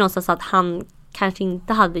kände någonstans att han kanske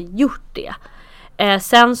inte hade gjort det.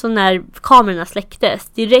 Sen så när kamerorna släcktes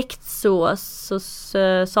direkt så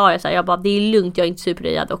sa jag så här, jag bara, det är lugnt, jag är inte super,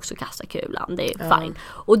 jag hade också kastat kulan, det är fine.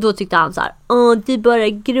 Och då tyckte han så här, du bara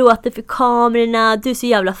gråter för kamerorna, du är så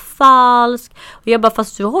jävla falsk. Och jag bara,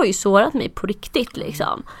 fast du har ju sårat mig på riktigt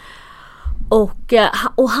liksom.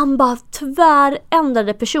 Och han bara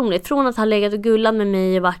tvärändrade personligt. Från att han legat och gullat med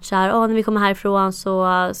mig och varit så här, när vi kommer härifrån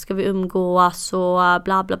så ska vi umgås och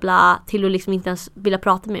bla bla bla, till att liksom inte ens vilja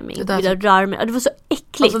prata med mig, vilja röra mig. Det var så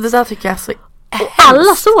äckligt. Alltså det där tycker jag är så och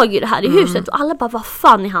alla såg ju det här i huset och alla bara, vad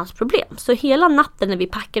fan är hans problem? Så hela natten när vi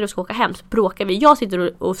packade och ska åka hem så bråkar vi. Jag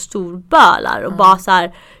sitter och storbölar och bara så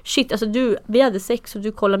här, shit, alltså vi hade sex och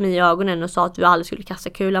du kollade mig i ögonen och sa att du aldrig skulle kasta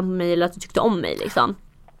kulan på mig eller att du tyckte om mig liksom.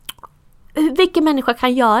 Vilken människa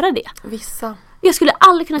kan göra det? Vissa. Jag skulle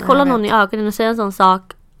aldrig kunna kolla någon i ögonen och säga en sån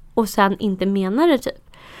sak och sen inte mena det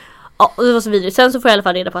typ. Ja, och det var så vidare. Sen så får jag i alla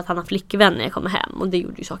fall reda på att han har flickvän när jag kommer hem. Och det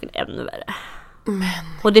gjorde ju saken ännu värre.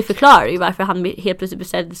 Och det förklarar ju varför han helt plötsligt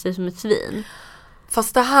bestämde sig som ett svin.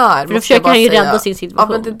 Fast det här, för då försöker han ju rädda sin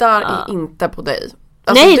situation. Ja, men det där är inte på dig.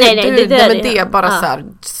 Alltså, nej, det är bara så här,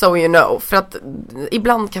 so you know. För att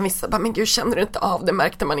ibland kan vissa bara, men gud, känner du inte av det?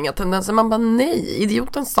 Märkte man inga tendenser? Man bara, nej,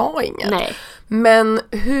 idioten sa inget. Nej. Men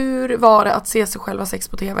hur var det att se sig själva sex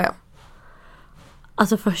på tv?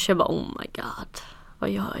 Alltså först jag bara, oh my god, vad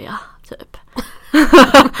gör jag? Typ.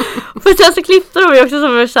 För sen så klippte de mig också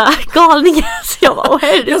som en sån här galning. Så jag bara,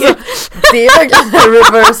 herregud. Det är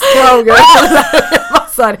reverse cowgirl.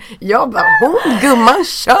 Jag bara, gumman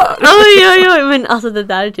kör. Oj, men alltså det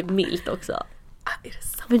där är typ milt också.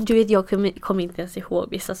 Men du vet, jag kom inte ens ihåg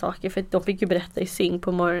vissa saker, för de fick ju berätta i synk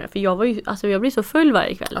på morgonen. För jag blir så full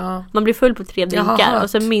varje kväll. Man blir full på 3 drinkar och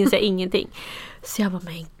så minns jag ingenting. Så jag bara,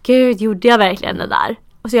 men gud, gjorde jag verkligen det där?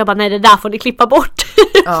 Och så jag bara, nej, det där får ni klippa bort.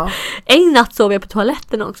 En natt sov jag på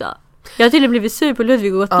toaletten också. Jag har tydligen blivit sur på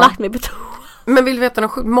Ludvig och lagt mig på toa. Men vill veta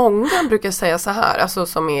något sjukt? Många brukar säga så här, alltså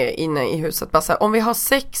som är inne i huset, bara så här, om vi har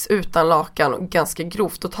sex utan lakan och ganska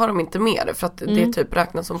grovt, då tar de inte med det för att det typ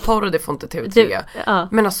räknas som porr och det får inte TV3.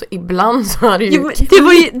 Men alltså ibland så är det ju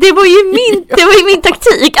det var ju min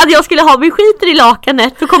taktik att jag skulle ha min skiter i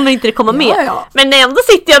lakanet, för kommer inte det komma med. Men ändå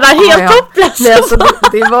sitter jag där helt hopplös. Nej, alltså,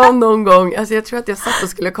 det var någon gång, alltså jag tror att jag satt och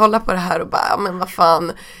skulle kolla på det här och bara, men vad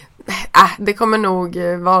fan, det kommer nog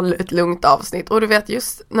vara ett lugnt avsnitt. Och du vet,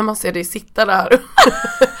 just när man ser dig sitta där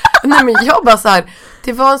nej, men jag bara så här,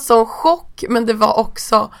 det var en sån chock, men det var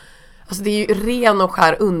också, alltså det är ju ren och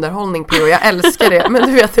skär underhållning på, och jag älskar det. Men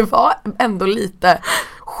du vet, det var ändå lite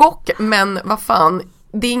chock. Men vad fan,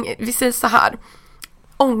 vi säger så här,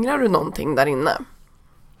 ångrar du någonting där inne?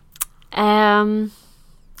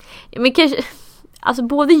 Men kanske, alltså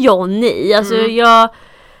både ja och nej. Alltså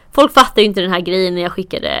folk fattar ju inte den här grejen när jag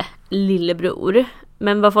skickade lillebror.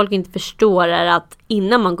 Men vad folk inte förstår är att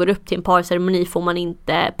innan man går upp till en parceremoni får man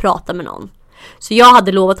inte prata med någon. Så jag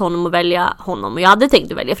hade lovat honom att välja honom, och jag hade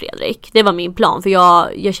tänkt att välja Fredrik. Det var min plan, för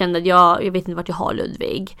jag kände att jag vet inte vart jag har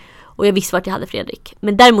Ludvig. Och jag visste vart jag hade Fredrik.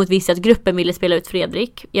 Men däremot visste jag att gruppen ville spela ut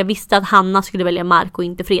Fredrik. Jag visste att Hanna skulle välja Mark och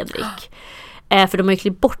inte Fredrik. För de har ju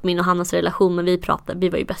klippt bort min och Hannas relation, men vi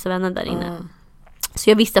var ju bästa vänner där inne. Så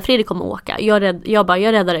jag visste att Fredrik kommer att åka. Jag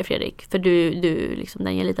räddar dig Fredrik, för du liksom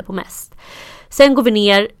den jag litar på mest. Sen går vi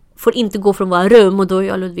ner, får inte gå från våra rum, och då är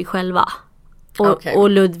jag och Ludvig själva. Och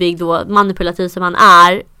Ludvig då, manipulativ som han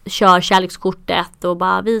är, kör kärlekskortet och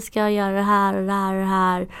bara, vi ska göra det här och det här och det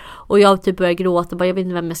här. Och jag typ börjar gråta och bara, jag vet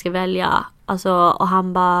inte vem jag ska välja. Alltså, och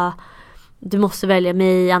han bara, du måste välja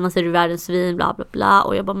mig, annars är du världens svin, bla bla bla.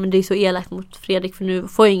 Och jag bara, men det är så elakt mot Fredrik, för nu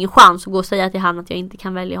får jag ingen chans att gå och säga till han att jag inte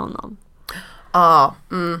kan välja honom.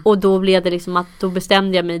 Och då blev det liksom att då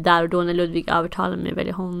bestämde jag mig där och då när Ludvig övertalade mig att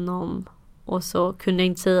välja honom. Och så kunde jag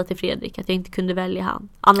inte säga till Fredrik att jag inte kunde välja han.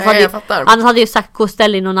 Annars hade jag ju sagt gå och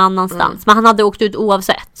ställa in någon annanstans. Men han hade åkt ut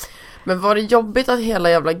oavsett. Men var det jobbigt att hela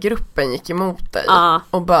jävla gruppen gick emot dig?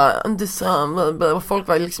 Och bara, och folk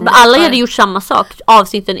var liksom... Men alla hade gjort samma sak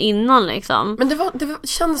avsnitten innan liksom. Men det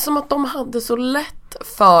kändes som att de hade så lätt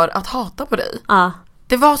för att hata på dig.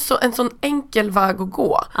 Det var en sån enkel väg att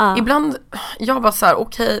gå. Ibland, jag bara så här,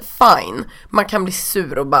 okej, fine. Man kan bli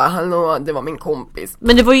sur och bara, hallå, det var min kompis.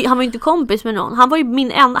 Men han var ju inte kompis med någon. Han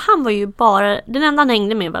var ju bara, den enda han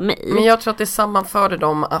hängde med var mig. Men jag tror att det sammanförde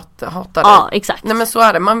dem att hata dig. Ja, exakt. Nej, men så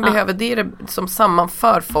är det. Man behöver det som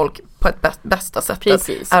sammanför folk på ett bästa sätt.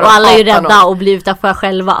 Precis. Och alla är ju rädda och blir utanför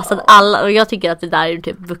själva. Så att och jag tycker att det där är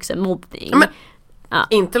typ vuxenmobbning. Men,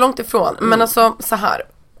 inte långt ifrån. Men alltså, så här.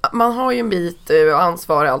 Man har ju en bit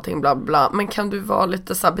ansvar i allting bla bla, men kan du vara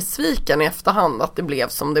lite så här besviken i efterhand att det blev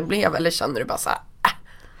som det blev, eller känner du bara så här,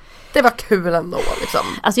 det var kul ändå liksom?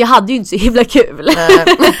 Alltså jag hade ju inte så himla kul.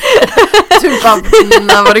 Du bara,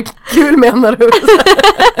 när var det kul menar du?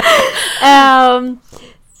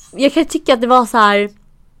 Jag kan tycka att det var så här,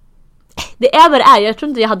 det är vad det är, jag tror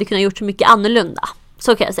inte jag hade kunnat gjort så mycket annorlunda.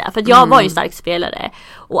 Så kan jag säga, för att jag var ju en stark spelare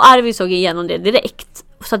och Arvid såg igenom det direkt.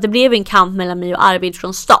 Så att det blev en kamp mellan mig och Arvid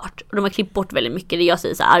från start. Och de har klippt bort väldigt mycket. Det jag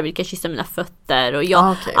säger så här, Arvid kan kyssa mina fötter. Och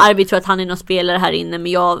Arvid tror att han är någon spelare här inne,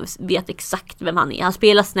 men jag vet exakt vem han är. Han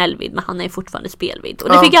spelar snällvid, men han är fortfarande spelvid. Och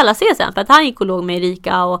det fick alla se sen, för att han gick och låg med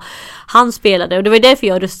Erika och han spelade. Och det var därför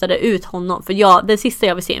jag röstade ut honom. För det sista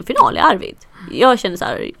jag vill se en final är Arvid. Jag känner så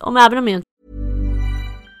här, även om jag...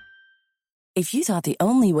 If you thought the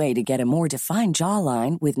only way to get a more defined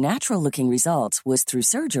jawline with natural-looking results was through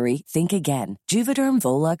surgery, think again. Juvederm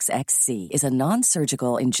Volux XC is a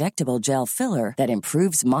non-surgical injectable gel filler that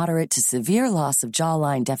improves moderate to severe loss of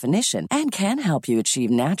jawline definition and can help you achieve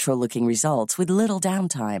natural-looking results with little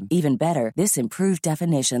downtime. Even better, this improved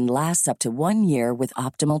definition lasts up to 1 year with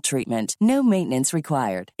optimal treatment. No maintenance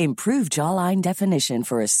required. Improve jawline definition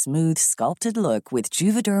for a smooth, sculpted look with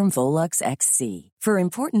Juvederm Volux XC. For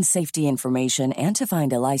important safety information and to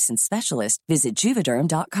find a licensed specialist, visit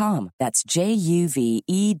Juvederm.com. That's JUVEDERM.com.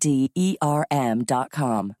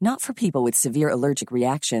 Not for people with severe allergic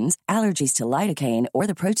reactions, allergies to lidocaine, or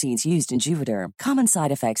the proteins used in Juvederm. Common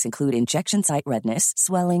side effects include injection site redness,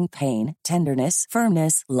 swelling, pain, tenderness,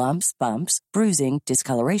 firmness, lumps, bumps, bruising,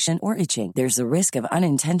 discoloration, or itching. There's a risk of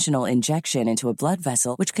unintentional injection into a blood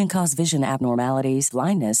vessel, which can cause vision abnormalities,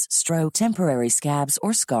 blindness, stroke, temporary scabs,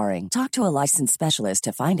 or scarring. Talk to a licensed specialist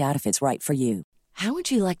to find out if it's right for you. How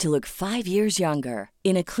would you like to look 5 years younger?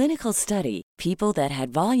 In a clinical study, people that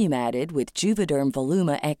had volume added with Juvederm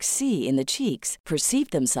Voluma XC in the cheeks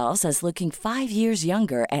perceived themselves as looking 5 years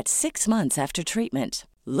younger at 6 months after treatment.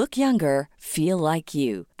 Look younger, feel like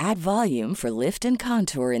you. Add volume for lift and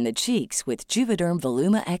contour in the cheeks with Juvederm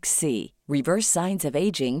Voluma XC. Reverse signs of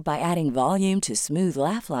aging by adding volume to smooth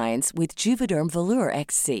laugh lines with Juvederm Volure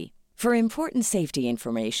XC. For important safety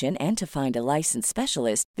information and to find a licensed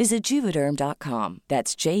specialist, visit Juvederm.com.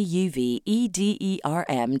 That's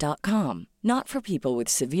JUVEDERM.com. Not for people with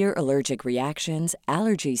severe allergic reactions,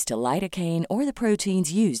 allergies to lidocaine, or the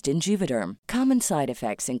proteins used in Juvederm. Common side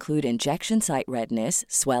effects include injection site redness,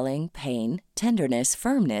 swelling, pain, tenderness,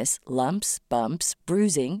 firmness, lumps, bumps,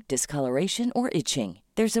 bruising, discoloration, or itching.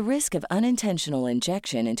 There's a risk of unintentional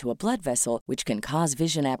injection into a blood vessel, which can cause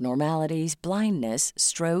vision abnormalities, blindness,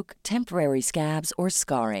 stroke, temporary scabs, or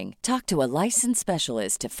scarring. Talk to a licensed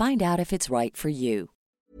specialist to find out if it's right for you.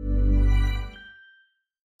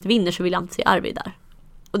 Vinner så vill jag inte se Arvid där.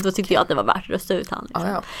 Och då tyckte jag att det var värt att rösta ut han.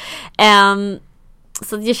 Liksom.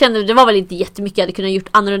 Så jag kände, det var väl inte jättemycket jag hade kunnat gjort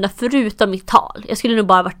annorlunda förutom mitt tal. Jag skulle nog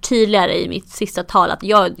bara varit tydligare i mitt sista tal att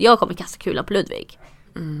jag kommer kasta kulan på Ludvig.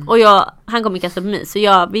 Och han kommer kasta på mig. Så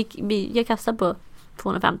jag kastar på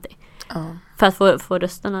 250. För att få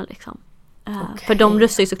rösterna liksom. För de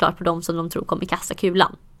röstar ju såklart på dem som de tror kommer kasta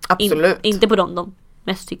kulan. Absolut. Inte på dem de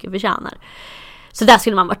mest tycker förtjänar. Så där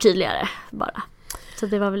skulle man vara tydligare bara. Så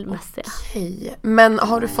det var väl mest det. Okej. Men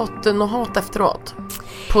har du fått något hat efteråt?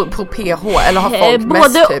 På PH? Eller har folk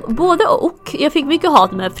mest typ? Både och. Jag fick mycket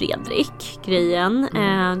hat med Fredrik-grejen.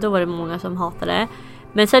 Då var det många som hatade.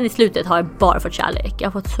 Men sen i slutet har jag bara fått kärlek.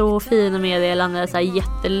 Jag har fått så fina meddelanden. Så här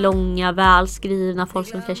jättelånga, välskrivna. Folk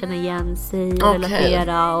som kan känna igen sig och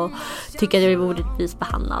relatera. Och tycka att jag är orättvist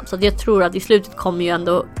behandlad. Så jag tror att i slutet kommer ju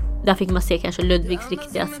ändå... Där fick man se kanske Ludvigs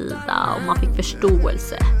riktiga sida. Och man fick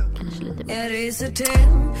förståelse. Kanske lite mer. Jag ryser till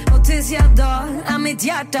och tills jag dör är mitt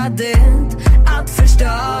hjärta dömt att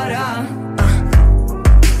förstöra.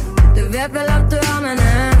 Du vet väl att du har mig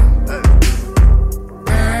nu.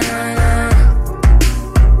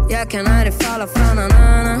 Jag kan aldrig falla från någon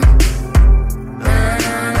annan.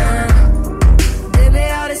 Det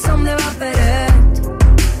blir aldrig som det var förut.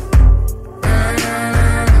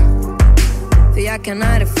 För jag kan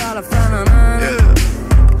aldrig falla från någon annan.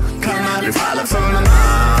 Kan aldrig falla från någon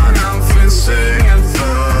annan. Finns ingen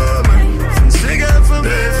för mig. Finns ingen för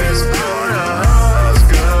mig. Det finns bara oss,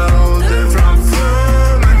 girl. Du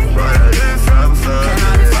framför mig. Bara du framför mig. Kan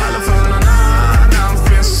aldrig falla från någon annan.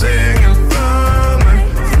 Finns ingen för mig.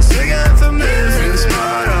 Finns ingen för mig. Det finns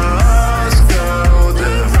bara oss, girl.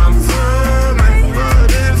 Du framför mig. Bara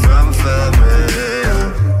du framför mig.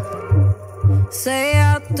 Säg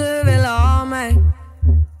att du vill ha mig.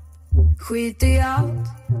 Skit i allt.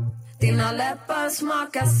 Dina läppar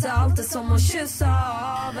smakar salt. Det är som att kyssa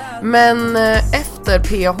havet. Men efter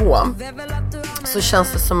PH så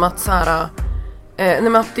känns det som att så här,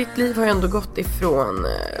 men att ditt liv har ju ändå gått ifrån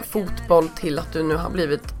fotboll till att du nu har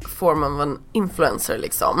blivit form av en influencer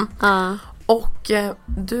liksom. Och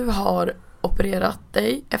du har opererat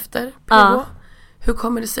dig efter PH. Hur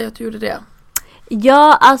kommer det sig att du gjorde det?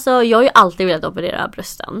 Ja, alltså jag har ju alltid velat operera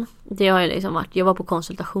brösten. Det har ju liksom varit, jag var på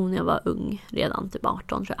konsultation när jag var ung, redan typ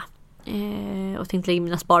 18 tror jag. Och tänkte lägga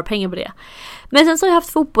mina sparpengar på det. Men sen så har jag haft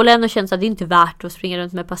fotbollen och känt att det inte är värt att springa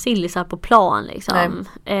runt med Basilisar på plan liksom.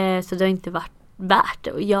 Så det har inte varit värt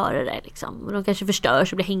att göra det liksom. Och de kanske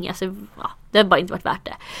förstörs och blir hänga. Så ja, det har bara inte varit värt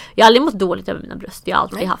det. Jag har aldrig mått dåligt över mina bröst. Jag har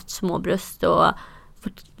alltid haft små bröst och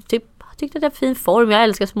typ tyckte att det är fin form. Jag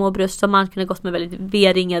älskar små bröst som man kunde gått med väldigt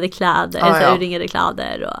V-ringade kläder, urringade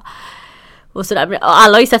kläder och sådär.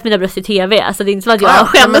 Alla har ju sett mina bröst i tv. Alltså det är inte så att jag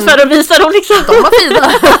skämmer för att visa dem liksom. De var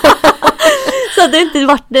fina. Så det har inte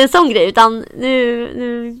varit en sån grej. Utan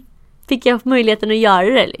nu fick jag möjligheten att göra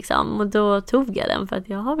det liksom. Och då tog jag den för att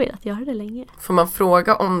jag har velat göra det länge. Får man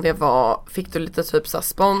fråga om det var... Fick du lite typ så här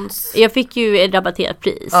spons? Jag fick ju ett rabatterat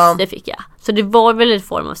pris. Det fick jag. Så det var väl en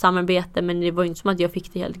form av samarbete. Men det var inte som att jag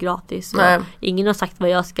fick det helt gratis. Ingen har sagt vad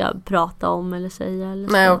jag ska prata om eller säga. Eller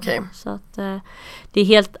Nej, så. okej. Så att det är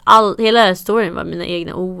helt... hela storyn var mina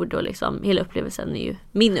egna ord. Och liksom hela upplevelsen är ju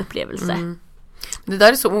min upplevelse. Det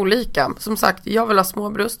där är så olika. Som sagt, jag vill ha små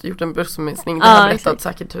bröst, gjort en bröstminskning. Det har jag berättat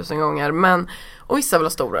säkert 1000 gånger. Men, och vissa vill ha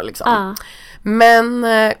stora liksom. Men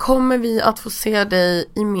kommer vi att få se dig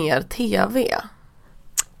i mer tv?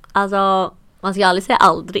 Alltså, man ska aldrig säga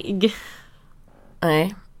aldrig.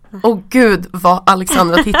 Nej. Åh gud, vad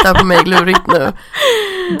Alexandra tittar på mig glurigt nu.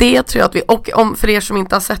 Det tror jag att vi... Och om, för er som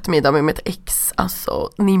inte har sett mig där med mitt ex, alltså,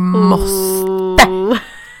 ni måste...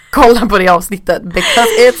 Kolla på det avsnittet because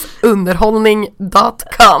it's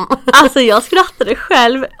underhållning.com. Alltså jag skrattade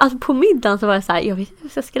själv. Alltså på middagen så var jag så här, jag vet inte om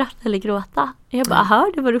jag ska skratta eller gråta. Jag bara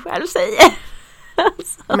hörde vad du själv säger.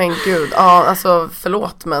 Men gud, ja alltså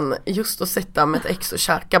förlåt, men just att sitta med ett ex och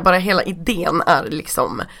käka, bara hela idén är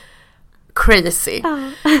liksom crazy.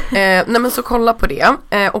 Nej men så kolla på det.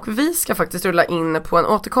 Och vi ska faktiskt rulla in på en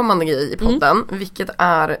återkommande grej i podden, vilket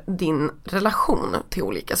är din relation till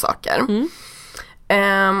olika saker.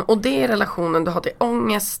 Och det är relationen du har till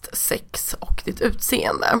ångest, sex och ditt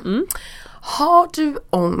utseende. Har du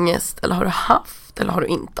ångest, eller har du haft, eller har du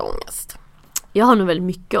inte ångest? Jag har nog väldigt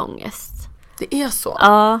mycket ångest. Det är så?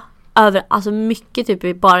 Ja, alltså mycket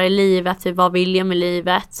typ bara i livet, typ vad vill jag med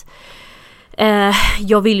livet?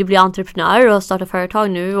 Jag vill ju bli entreprenör och starta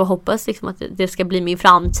företag nu och hoppas liksom att det ska bli min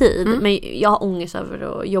framtid. Men jag har ångest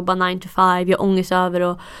över att jobba 9 to 5. Jag har ångest över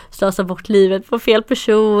att slösa bort livet på fel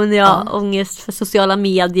person. Jag har ångest för sociala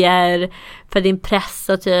medier, för din press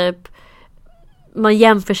och typ man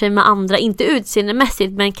jämför sig med andra, inte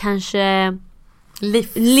utseendemässigt men kanske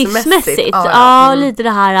livsmässigt. Ja, lite det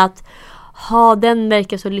här att den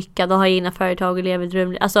verkar så lyckad och har egna företag och lever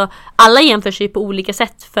dröm. Alltså alla jämför sig på olika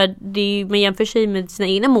sätt, för man jämför sig med sina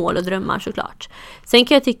egna mål och drömmar såklart. Sen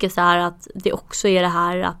kan jag tycka så här att det också är det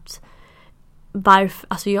här att varför,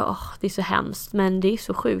 alltså det är så hemskt, men det är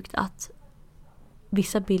så sjukt att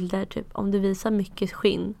vissa bilder typ, om du visar mycket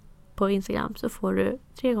skinn på Instagram så får du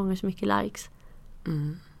 3 gånger så mycket likes.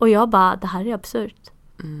 Och jag bara, det här är absurt.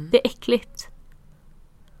 Det är äckligt.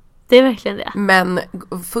 Det är verkligen det. Men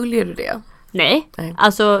följer du det? Nej.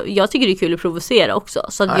 Alltså jag tycker det är kul att provocera också.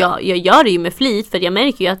 Så att jag gör det ju med flit. För jag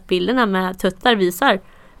märker ju att bilderna med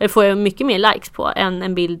tuttar får jag mycket mer likes på än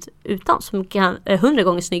en bild utan, som kan 100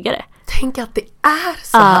 gånger snyggare. Tänk att det är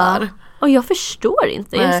så här. Och jag förstår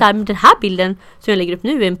inte. Jag är så här, den här bilden som jag lägger upp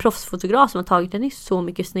nu är en proffsfotograf som har tagit den, är så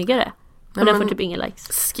mycket snyggare. Och den får typ inga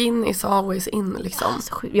likes. Skin is always in liksom.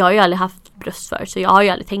 Alltså, jag har ju aldrig haft bröst för, så jag har ju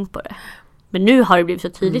aldrig tänkt på det. Men nu har det blivit så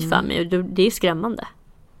tydligt för mig och det är skrämmande.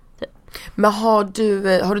 Men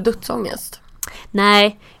har du dödsångest?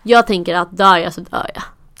 Nej, jag tänker att dör jag så dör jag.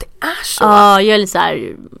 Det är så? Ja, jag är lite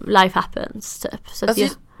såhär, life happens typ. Så alltså,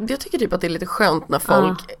 jag tycker typ att det är lite skönt när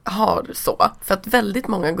folk har så. För att väldigt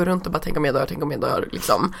många går runt och bara tänk om jag dör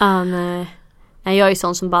liksom. Nej. Nej, jag är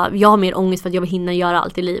sån som bara, jag har mer ångest för att jag vill hinna göra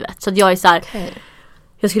allt i livet. Så att jag är såhär,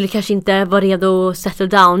 jag skulle kanske inte vara redo att settle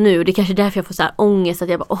down nu. Det är kanske därför jag får så här ångest. Att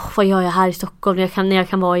jag bara, vad gör jag här i Stockholm? När jag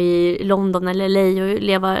kan vara i London eller LA och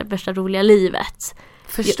leva värsta roliga livet.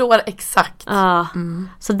 Förstår exakt.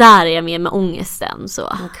 Så där är jag med ångesten.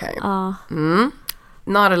 Okej.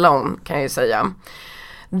 Not alone kan jag ju säga.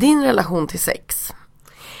 Din relation till sex?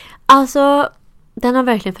 Alltså, den har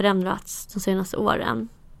verkligen förändrats de senaste åren.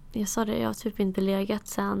 Jag sa det, jag har typ inte legat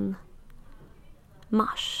sedan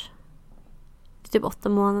mars. Typ 8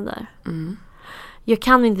 månader. Jag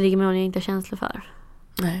kan inte ligga med någon jag inte har känslor för.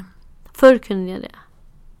 Nej. Förr kunde jag det.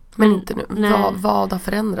 Men inte nu. Vad har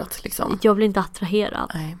förändrats liksom? Jag blir inte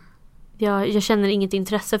attraherad. Nej. Jag känner inget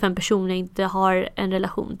intresse för en person jag inte har en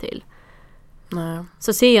relation till. Nej.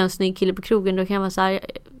 Så ser jag en snygg kille på krogen, då kan jag vara så här,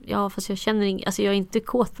 ja fast jag känner alltså jag är inte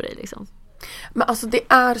kåt på dig liksom. Men alltså det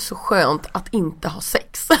är så skönt att inte ha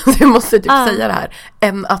sex. Jag måste typ säga det här.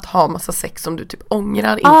 Än att ha massa sex som du typ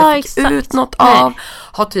ångrar, inte fick ut något av.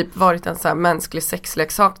 Har typ varit en så här mänsklig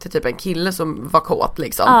sexleksak till typ en kille som var kåt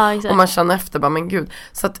liksom. Och man känner efter bara, men gud.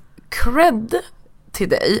 Så att cred till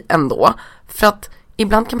dig ändå. För att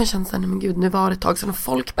ibland kan man känna så här, men gud, nu var det ett tag sedan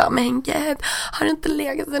folk bara, men gud, har du inte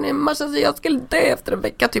legat sedan i mars? Alltså jag skulle dö efter en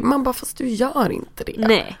vecka. Typ. Man bara, fast du gör inte det.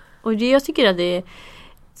 Nej, och jag tycker att det är,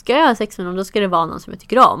 ska jag ha sex med någon, då ska det vara någon som jag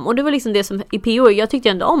tycker om. Och det var liksom det som i PO, jag tyckte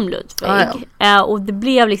ändå om Ludvig. Och det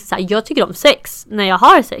blev liksom så här, jag tycker om sex när jag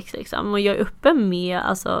har sex liksom. Och jag är uppe med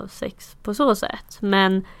alltså, sex på så sätt.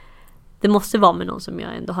 Men det måste vara med någon som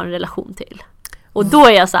jag ändå har en relation till. Och då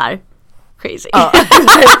är jag så här crazy.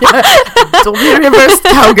 Då blir det reverse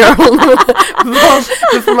cowgirl.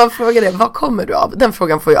 Då får man fråga det, vad kommer du av? Den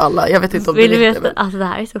frågan får ju alla. Jag vet inte om vill du veta, men alltså det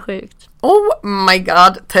här är så sjukt. Oh my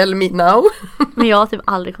god, tell me now. Men jag har typ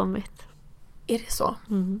aldrig kommit. Är det så?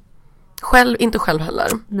 Själv, inte själv heller.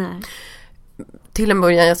 Nej. Till en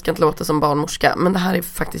början, jag ska inte låta som barnmorska, men det här är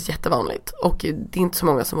faktiskt jättevanligt. Och det är inte så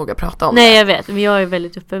många som vågar prata om det. Nej, jag vet, men jag är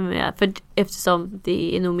väldigt uppe med det. För eftersom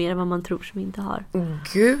det är nog mer än vad man tror som inte har.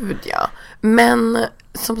 Gud, ja. Men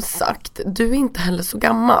som sagt, du är inte heller så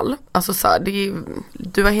gammal. Alltså så här,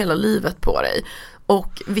 du har hela livet på dig.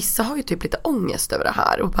 Och vissa har ju typ lite ångest över det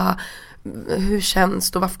här. Och bara, hur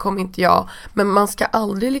känns det och varför kommer inte jag? Men man ska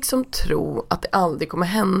aldrig liksom tro att det aldrig kommer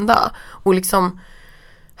hända. Och liksom,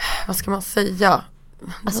 vad ska man säga?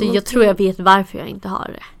 Alltså jag tror jag vet varför jag inte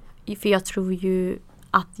har det. För jag tror ju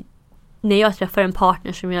att när jag träffar en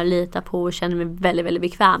partner som jag litar på och känner mig väldigt, väldigt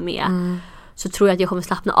bekväm med, så tror jag att jag kommer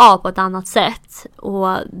slappna av på ett annat sätt.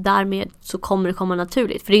 Och därmed så kommer det komma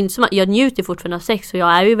naturligt. För det är inte som att jag njuter fortfarande av sex och jag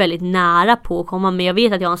är ju väldigt nära på att komma. Men jag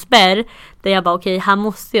vet att jag har en spärr där jag bara okej, här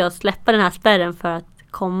måste jag släppa den här spärren för att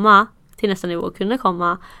komma till nästa nivå och kunna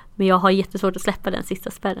komma. Men jag har jättesvårt att släppa den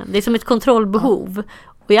sista spärren. Det är som ett kontrollbehov.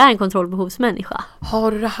 Och jag är en kontrollbehovsmänniska.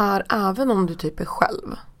 Har du det här även om du typ är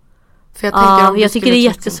själv? För jag tänker om jag tycker det är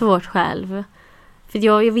jättesvårt själv. För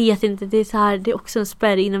jag vet inte, det är så här, det är också en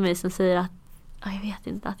spärr inom mig som säger att jag vet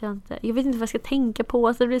inte vad jag ska tänka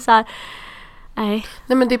på. Så det blir så här, nej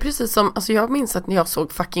men det är precis som, alltså jag minns att när jag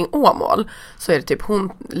såg fucking Åmål så är det typ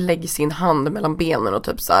hon lägger sin hand mellan benen och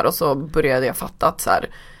typ så här, och så började jag fatta att så här,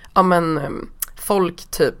 ja men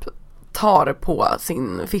folk typ tar på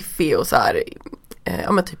sin fiffi och så här,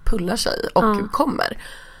 ja men typ pullar sig och kommer.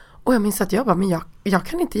 Och jag minns att jag bara, men jag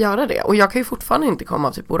kan inte göra det. Och jag kan ju fortfarande inte komma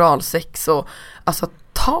av typ oralsex och alltså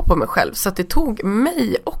ta på mig själv. Så att det tog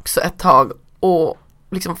mig också ett tag att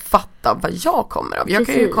liksom fatta vad jag kommer av. Jag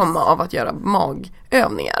kan ju komma av att göra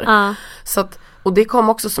magövningar. Så att, och det kom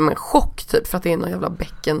också som en chock typ, för att det är någon jävla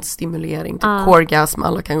bäckenstimulering, typ coregasm,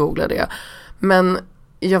 alla kan googla det. Men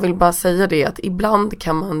jag vill bara säga det att ibland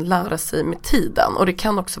kan man lära sig med tiden. Och det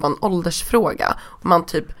kan också vara en åldersfråga. Man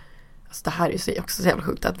typ, alltså det här är ju också så jävla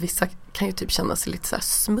sjukt att vissa kan ju typ känna sig lite så här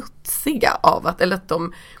smutsiga av att, eller att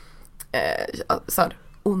de så här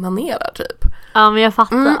onanerar typ. Ja, men jag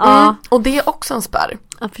fattar. Och det är också en spärr.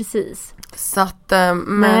 Ja, precis. Så att,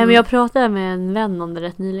 men jag pratade med en vän om det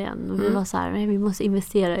rätt nyligen. Och vi var så här, vi måste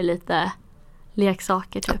investera i lite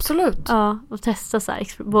leksaker typ. Absolut. Ja, och testa så här,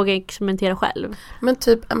 våga experimentera själv. Men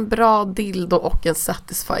typ en bra dildo och en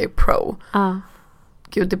Satisfyer Pro.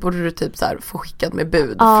 Gud, det borde du typ så här få skickat med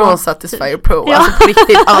bud från Satisfyer Pro. Ja. Alltså på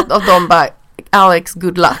riktigt, av dem bara, Alex,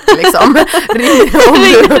 good luck liksom. Ring om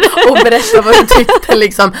du och berätta vad du tyckte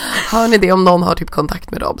liksom. Hör ni det, om någon har typ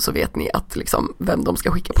kontakt med dem så vet ni att liksom vem de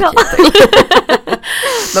ska skicka paket till.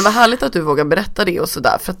 Men vad härligt att du vågar berätta det och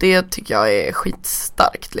sådär, för att det tycker jag är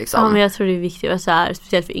skitstarkt liksom. Ja, men jag tror det är viktigt så här,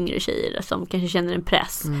 speciellt för yngre tjejer som kanske känner en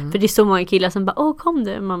press. För det är så många killar som bara, kom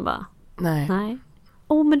du? Man bara, nej.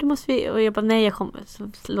 Men du måste vi. Och jag bara, nej jag kommer. Så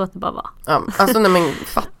låt det bara vara. Ja, alltså nej men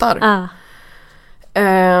fattar.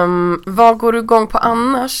 Vad går du igång på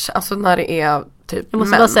annars? Alltså när det är typ jag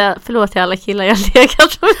måste bara säga förlåt till alla killar jag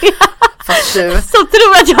legat med. Fast du som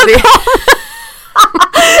tror att jag kommer.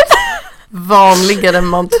 Vanligare än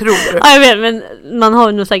man tror. Ja, jag vet, men man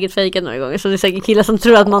har nog säkert fejkat några gånger. Så det är säkert killar som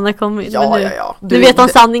tror att man har kommit. Ja. Du vet om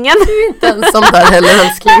sanningen. Du är inte ensam där heller,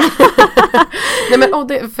 älskling. Nej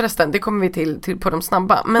men förresten, det kommer vi till på de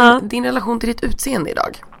snabba. Men din relation till ditt utseende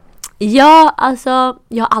idag? Ja, alltså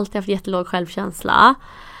jag har alltid haft jättelåg självkänsla.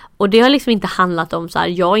 Och det har liksom inte handlat om så här,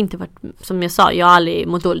 jag har inte varit, som jag sa, jag har aldrig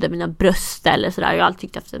mått dåligt av mina bröst eller sådär. Jag har alltid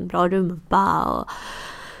tyckt att jag haft en bra rumpa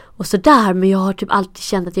och sådär. Men jag har typ alltid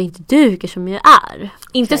känt att jag inte duger som jag är.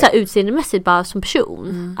 Inte så här utseendemässigt, bara som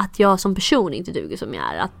person. Att jag som person inte duger som jag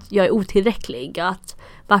är. Att jag är otillräcklig. Att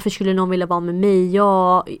varför skulle någon vilja vara med mig?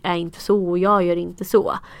 Jag är inte så, jag gör inte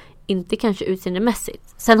så. Inte kanske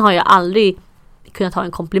utseendemässigt. Sen har jag aldrig kunnat ha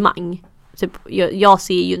en komplimang. Typ, jag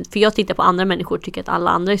ser ju, för jag tittar på andra människor och tycker att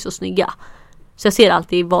alla andra är så snygga. Så jag ser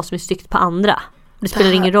alltid vad som är snyggt på andra. Det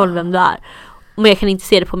spelar ingen roll vem du är. Men jag kan inte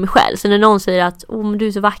se det på mig själv. Så när någon säger att men du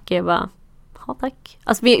är så vacker, jag bara, ja tack.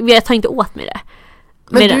 Alltså jag tar inte åt mig det.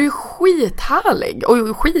 Men du är skithärlig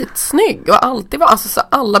och skitsnygg och alltid var, alltså så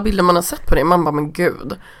alla bilder man har sett på dig, man bara, men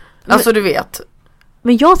gud. Alltså du vet.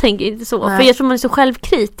 Men jag tänker inte så. Nej. För jag tror man är så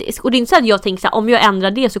självkritisk. Och det är inte så att jag tänker så här, om jag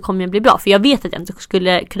ändrar det så kommer jag bli bra. För jag vet att jag inte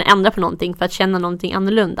skulle kunna ändra på någonting för att känna någonting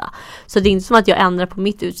annorlunda. Så det är inte som att jag ändrar på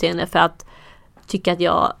mitt utseende för att tycka att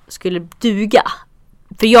jag skulle duga.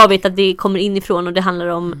 För jag vet att det kommer inifrån och det handlar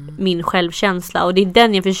om min självkänsla. Och det är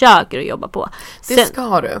den jag försöker att jobba på. Det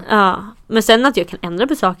ska du. Ja, men sen att jag kan ändra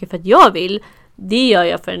på saker för att jag vill, det gör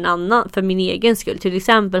jag för en annan, för min egen skull. Till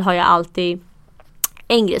exempel har jag alltid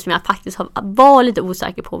en grej som jag faktiskt var lite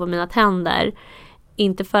osäker på, var mina tänder.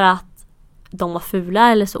 Inte för att de var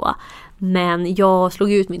fula eller så, men jag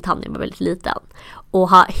slog ut min tand när jag var väldigt liten. Och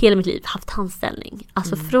har hela mitt liv haft tandställning.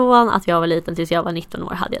 Alltså från att jag var liten tills jag var 19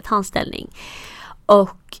 år hade jag tandställning.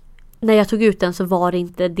 Och när jag tog ut den så var det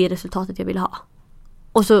inte det resultatet jag ville ha.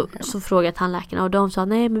 Och så frågade jag tandläkarna och de sa,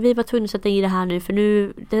 nej men vi var tvungna att sätta i det här nu,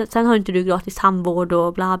 för sen har inte du gratis tandvård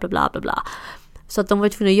och bla bla bla bla bla. Så att de var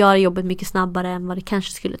tvungna att göra jobbet mycket snabbare än vad det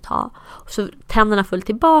kanske skulle ta. Och så tänderna föll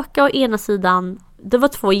tillbaka och ena sidan, det var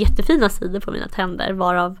 2 jättefina sidor på mina tänder,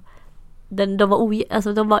 varav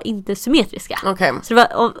de var inte symmetriska. Okay. Så det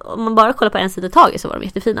var, om man bara kollar på en sida taget så var de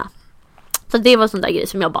jättefina. Så det var en sån där grej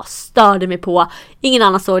som jag bara störde mig på. Ingen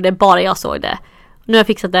annan såg det, bara jag såg det. Nu har jag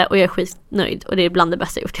fixat det och jag är skitnöjd. Och det är bland det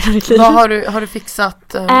bästa jag gjort i hela mitt liv. Vad har du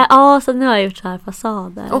fixat? Ja, så nu har jag gjort så här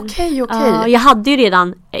fasader. Okej. Jag hade ju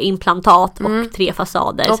redan implantat och 3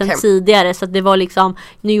 fasader sen tidigare. Så att det var liksom,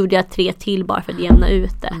 nu gjorde jag 3 till bara för att jämna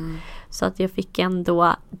ut det. Så att jag fick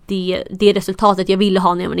ändå det resultatet jag ville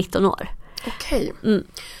ha när jag var 19 år. Okej.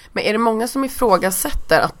 Men är det många som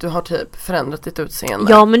ifrågasätter att du har typ förändrat ditt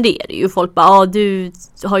utseende? Ja, men det är det ju. Folk bara,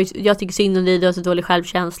 jag tycker synd om dig, du har så dålig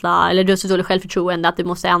självkänsla. Eller du har så dålig självförtroende att du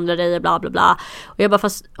måste ändra dig och bla bla bla. Och jag bara,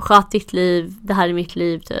 fast sköt ditt liv, det här är mitt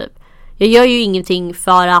liv typ. Jag gör ju ingenting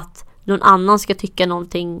för att någon annan ska tycka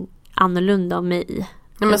någonting annorlunda om mig.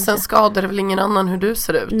 Nej, men sen skadar det väl ingen annan hur du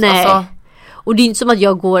ser ut? Nej. Alltså... Och det är inte som att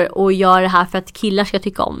jag går och gör det här för att killar ska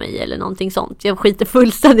tycka om mig eller någonting sånt. Jag skiter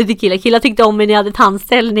fullständigt i killar. Killar tyckte om mig när jag hade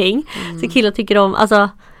tandställning. Så killar tycker om, alltså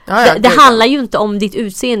det handlar ju inte om ditt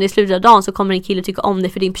utseende. I slutet av dagen så kommer en kille tycka om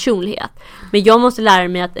dig för din personlighet. Men jag måste lära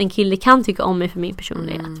mig att en kille kan tycka om mig för min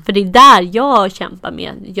personlighet. För det är där jag kämpar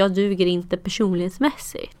med. Jag duger inte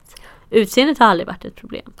personlighetsmässigt. Utseendet har aldrig varit ett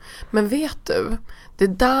problem. Men vet du, det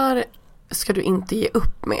där ska du inte ge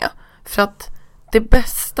upp med. För att det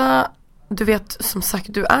bästa... Du vet, som sagt,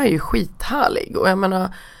 du är ju skithärlig. Och jag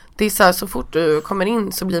menar, det är så här, så fort du kommer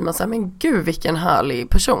in så blir man så här, men gud vilken härlig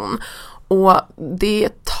person. Och det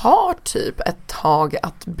tar typ ett tag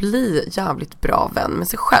att bli jävligt bra vän med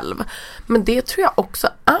sig själv. Men det tror jag också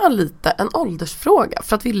är lite en åldersfråga.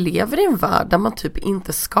 För att vi lever i en värld där man typ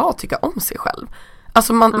inte ska tycka om sig själv.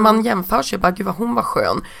 Alltså man jämför sig bara, gud vad hon var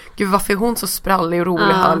skön. Gud varför är hon så sprallig och rolig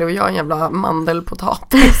och härlig och jag är en jävla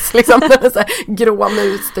mandelpotatis. Liksom så här, grå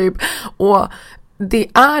mus typ. Och det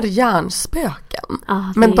är hjärnspöken.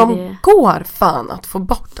 Men de går fan att få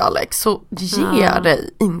bort, Alex. Så ge dig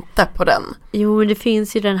inte på den. Jo, men det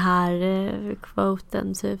finns ju den här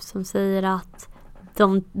quoten typ som säger att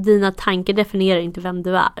dina tankar definierar inte vem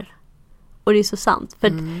du är. Och det är så sant.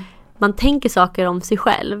 För man tänker saker om sig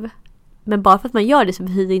själv. Men bara för att man gör det så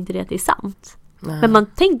betyder inte det att det är sant. Nej. Men man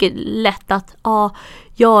tänker lätt att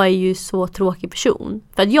jag är ju så tråkig person.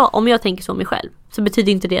 För att om jag tänker så om mig själv så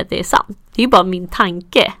betyder inte det att det är sant. Det är ju bara min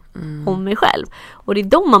tanke om mig själv. Och det är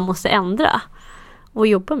de man måste ändra och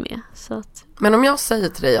jobba med. Så att... Men om jag säger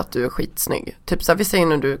till dig att du är skitsnygg. Typ så här, vi säger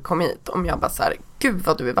när du kom hit. Om jag bara så här, gud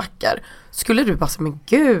vad du är vacker. Skulle du bara säga, men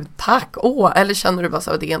gud, tack, eller känner du bara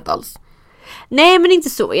så här, det är inte alls? Nej, men inte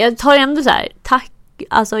så. Jag tar ändå så här, tack.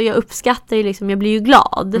 Alltså jag uppskattar ju liksom, jag blir ju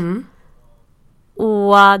glad.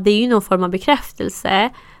 Och det är ju någon form av bekräftelse.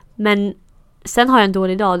 Men sen har jag en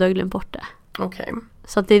dålig dag och då har jag glömt bort det. Okej.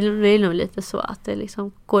 Så att det är nog lite så att det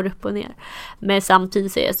liksom går upp och ner. Men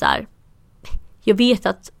samtidigt så är jag så här, jag vet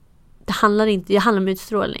att det handlar om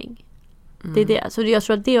utstrålning. Det är det. Så jag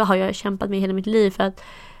tror att det har jag kämpat med hela mitt liv. För att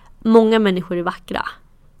många människor är vackra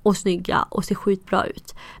och snygga och ser skitbra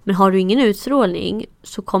ut. Men har du ingen utstrålning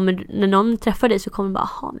så kommer, när någon träffar dig så kommer bara,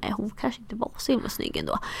 nej, hon kanske inte var så himla snygg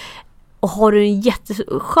ändå. Och har du en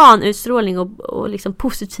jätteskön utstrålning och liksom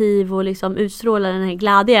positiv och liksom utstrålar den här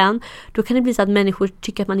glädjen, då kan det bli så att människor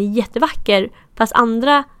tycker att man är jättevacker, fast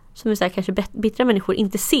andra som är så här, kanske bittra människor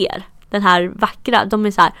inte ser den här vackra. De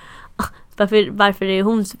är så här, varför är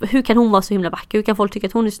hon, hur kan hon vara så himla vacker? Hur kan folk tycka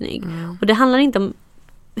att hon är snygg? Och det handlar inte om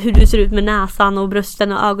hur du ser ut med näsan och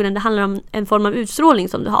brösten och ögonen. Det handlar om en form av utstrålning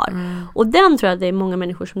som du har. Och den tror jag att det är många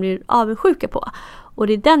människor som blir avundsjuka på. Och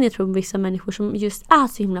det är den jag tror vissa människor som just är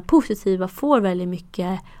så himla positiva får väldigt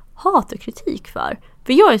mycket hat och kritik för.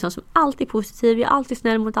 För jag är en sån som alltid är positiv. Jag är alltid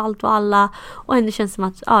snäll mot allt och alla. Och ändå känns det som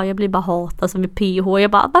att jag blir bara hatad som med PH.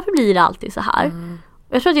 Jag bara, varför blir det alltid så här?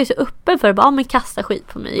 Jag tror att jag är så öppen för att bara, men kasta skit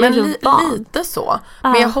på mig. Men lite så.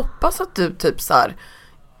 Men jag hoppas att du typ så här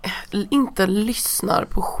inte lyssnar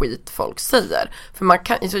på skit folk säger. För man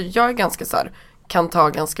kan, alltså jag är ganska så här, kan ta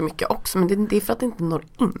ganska mycket också, men det är för att det inte når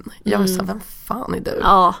in. Jag är så här, vem fan är du?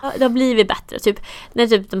 Ja, det har blivit bättre. Typ, när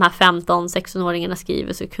typ de här 15-16-åringarna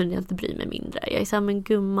skriver så kunde jag inte bry mig mindre. Jag är så här, men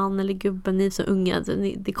gumman eller gubben, ni är så unga, alltså,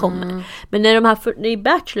 det kommer. Men när de här i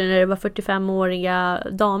Bachelor, när det var 45-åriga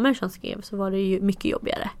damer som skrev, så var det ju mycket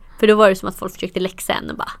jobbigare. För då var det som att folk försökte läxa en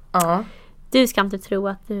och bara, du ska inte tro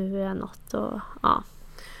att du är något. Och,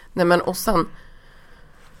 nej, men och sen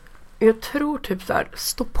jag tror typ så här,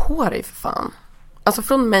 stå på dig för fan. Alltså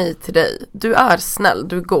från mig till dig, du är snäll,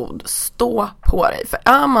 du är god, stå på dig. För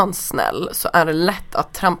är man snäll så är det lätt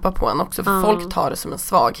att trampa på en också. För folk tar det som en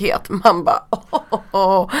svaghet. Man bara,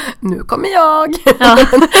 nu kommer jag.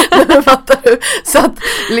 Fattar du? Så att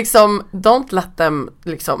liksom, don't let them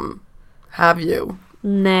liksom have you.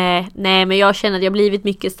 Nej, men jag känner att jag har blivit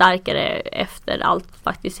mycket starkare efter allt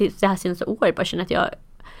faktiskt det här senaste året. Jag känner att jag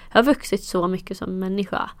har vuxit så mycket som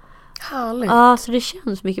människa. Härligt. Ja, så det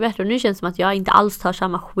känns mycket bättre. Och nu känns det som att jag inte alls tar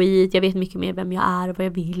samma skit. Jag vet mycket mer vem jag är och vad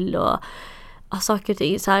jag vill. Och saker och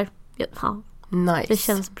ting så här. Ja, Nice. det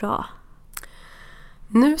känns bra.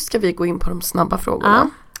 Nu ska vi gå in på de snabba frågorna.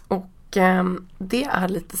 Och det är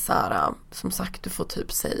lite så här, som sagt, du får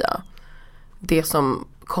typ säga det som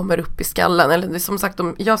kommer upp i skallen. Eller det, som sagt,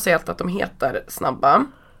 jag säger alltid att de heter snabba.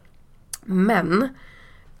 Men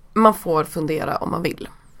man får fundera om man vill.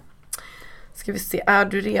 Ska vi se, är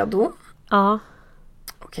du redo? Ja.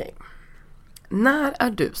 Okej. När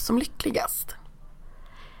är du som lyckligast?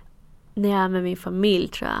 När jag är med min familj,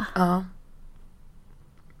 tror jag. Ja.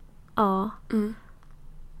 Ja.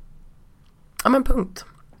 Ja, men punkt.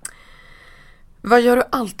 Vad gör du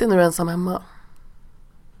alltid när du är ensam hemma?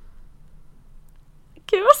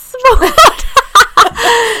 Gud, vad svårt.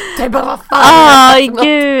 Det är bara, vad fan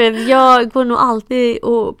Gud. Jag går nog alltid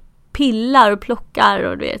och pillar och plockar.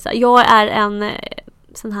 Och du vet, så här. Jag är en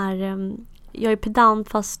sån här... jag är pedant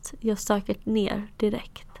fast jag stökar ner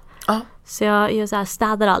direkt. Ja. Så jag så här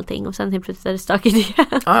städar allting och sen helt plötsligt är det stökigt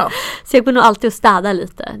igen. Ja. Så jag går nog alltid och städa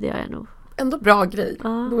lite. Det gör jag nog. Ändå bra grej.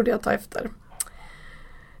 Borde jag ta efter.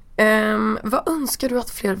 Vad önskar du att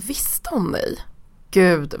fler visste om dig?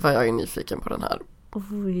 Gud, vad jag är nyfiken på den här.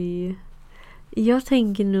 Oj. Jag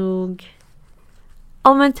tänker nog...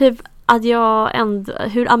 Ja, men typ att jag ändå...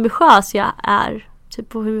 Hur ambitiös jag är.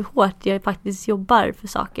 Typ och hur hårt jag faktiskt jobbar för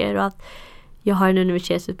saker. Och att jag har en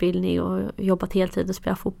universitetsutbildning och jobbat heltid och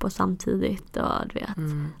spelar fotboll samtidigt. Och du vet.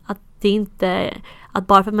 Att det inte... Att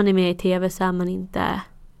bara för att man är med i tv så är man inte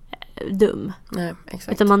dum. Nej,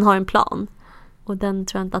 exakt. Utan man har en plan. Och den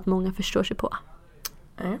tror jag inte att många förstår sig på.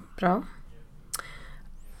 Nej, bra.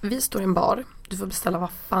 Vi står i en bar. Du får beställa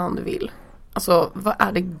vad fan du vill. Alltså, vad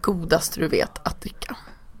är det godaste du vet att dricka?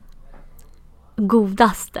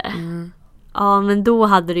 Godaste? Ja, men då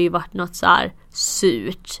hade det ju varit något så här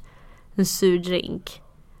surt. En sur drink.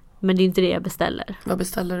 Men det är inte det jag beställer. Vad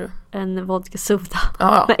beställer du? En vodka soda.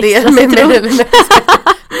 Ja, med det är extra citron.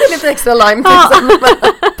 med lite extra lime.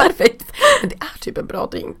 Perfekt. Men det är typ en bra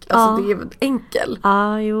drink. Alltså det är enkel.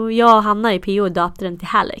 Ja, jo. Jag och Hanna i PO döpte den till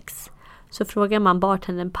Hallex. Så frågar man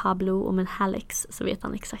bartendern Pablo om en Hallex så vet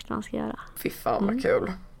han exakt vad han ska göra. Fy fan vad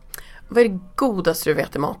kul. Vad är det godaste du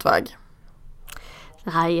vet i matväg? Det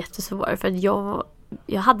här är jättesvårt för att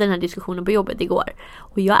jag hade den här diskussionen på jobbet igår.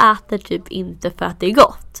 Och jag äter typ inte för att det är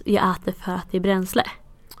gott. Jag äter för att det är bränsle.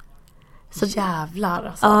 Så jävlar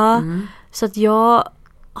alltså. Ja, så att jag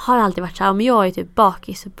har alltid varit så här, om jag är typ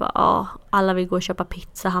bakis så bara, alla vill gå och köpa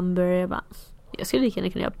pizza, hamburgare, jag skulle lika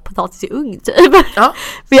gärna kunna göra potatis i ugn typ. Ja.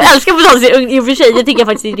 För jag älskar potatis i ugn i och för sig, det tycker jag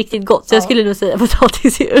faktiskt är riktigt gott. Så jag skulle nog säga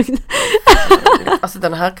potatis i ugn. Alltså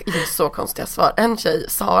den här är så konstiga svar. En tjej,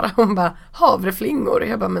 Sara, hon bara havreflingor.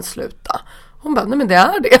 Jag bara, men sluta. Hon bara, nej men det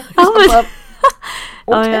är det.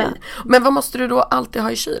 Okej. Men vad måste du då alltid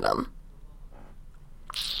ha i kylen?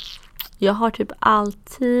 Jag har typ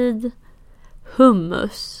alltid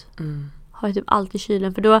hummus. Har jag typ alltid i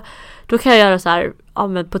kylen. För då kan jag göra så här,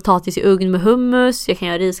 med potatis i ugn med hummus. Jag kan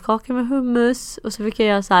göra riskakor med hummus. Och så kan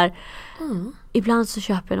jag göra så här. Ibland så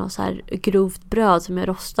köper jag något så här grovt bröd som jag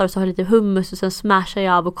rostar. Och så har jag lite hummus och sen smashar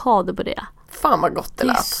jag avokado på det. Fan vad gott det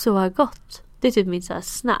lät. Det är så gott. Det är typ min så här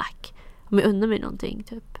snack. Om jag undrar mig någonting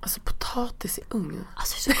typ. Alltså potatis i ugn.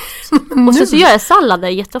 Alltså så gott. Och så gör jag sallader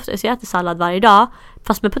jätteofta. Så jag äter sallad varje dag.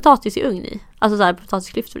 Fast med potatis i ugn i. Alltså så här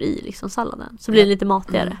potatisklyftor i liksom salladen. Så blir det lite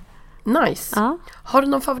matigare. Nice. Ja. Har du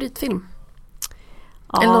någon favoritfilm?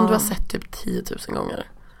 Ja. Eller någon du har sett typ 10 000 gånger?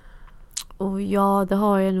 Och ja, det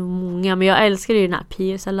har jag nog många. Men jag älskar ju den här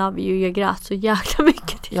P.S. I Love You. Jag grät så jäkla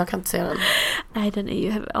mycket till. Jag kan inte se den. Nej, den är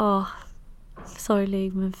ju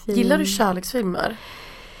sorglig men fin. Gillar du kärleksfilmer?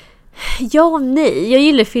 Ja och nej. Jag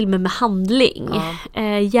gillar filmer med handling.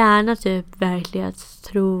 Ja. Gärna typ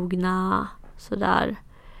verklighetstrogna. Sådär.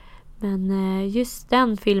 Men just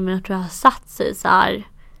den filmen jag tror jag har satt sig så här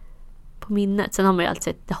på minnet. Sen har man ju alltid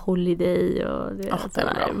sett The Holiday och det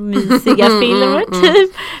är mysiga filmer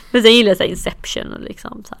typ. Men sen gillar jag så här Inception och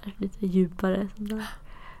liksom så här, lite djupare. Ja.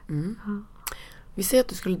 Vi säger att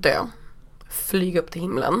du skulle dö. Flyga upp till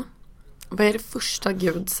himlen. Vad är det första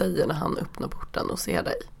Gud säger när han öppnar porten och ser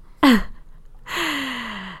dig?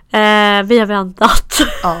 Vi har väntat.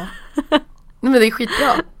 Ja. Nej, men det är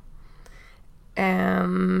skitbra.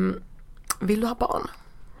 Vill du ha barn?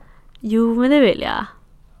 Jo, men det vill jag.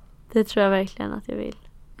 Det tror jag verkligen att jag vill.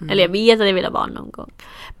 Eller jag vet att jag vill ha barn någon gång.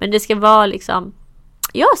 Men det ska vara liksom...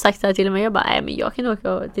 Jag har sagt det här till och med. Jag bara, nej men jag kan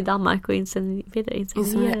åka till Danmark och inseminera.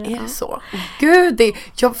 Är så? Gud,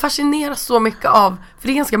 jag fascineras så mycket av... För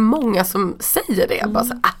det är ganska många som säger det. Bara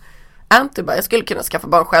så, jag skulle kunna skaffa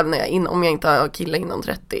barn själv om jag inte har kille innan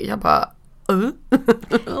 30. Jag bara...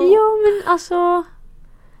 Ja, men alltså...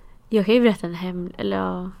 Jag kan ju berätta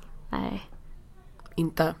nej.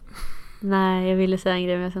 Inte. Nej, jag ville säga en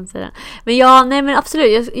grej men jag ska inte säga det. Men ja, nej men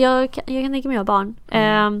absolut. Jag kan tänka mig att ha barn.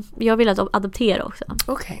 Jag vill adoptera också.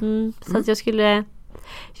 Okej. Så att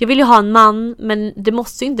jag vill ju ha en man, men det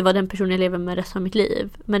måste ju inte vara den personen jag lever med resten av mitt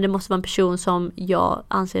liv. Men det måste vara en person som jag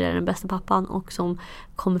anser är den bästa pappan och som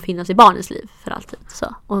kommer finnas i barnens liv för alltid.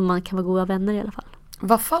 Så. Och man kan vara goda vänner i alla fall.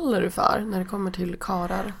 Vad faller du för när det kommer till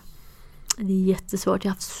karar? Det är jättesvårt.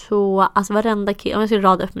 Jag har haft varenda kille, om jag skulle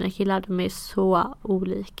rada upp mina killar, de är så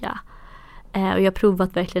olika. Och jag har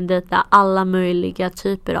provat verkligen dejta alla möjliga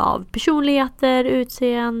typer av personligheter,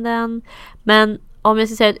 utseenden. Men om jag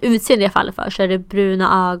ska säga ett utseende jag faller för så är det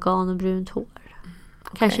bruna ögon och brunt hår.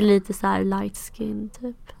 Okay. Kanske lite så här light skin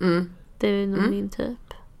typ. Det är nog min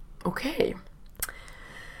typ. Okej.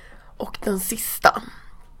 Och den sista.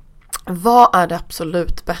 Vad är det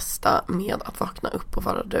absolut bästa med att vakna upp och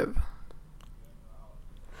vara du?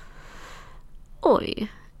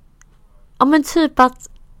 Oj. Ja men typ att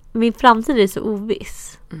min framtid är så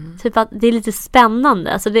oviss. Typ att det är lite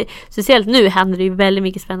spännande. Alltså speciellt nu händer det ju väldigt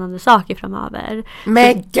mycket spännande saker framöver.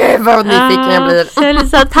 Men gud vad nyfiken jag blir. Så jag är lite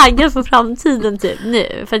så här taggad på framtiden typ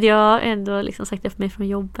nu. För att jag har ändå liksom sagt upp mig från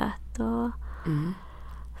jobbet. Och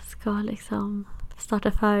ska liksom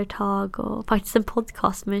starta företag och faktiskt en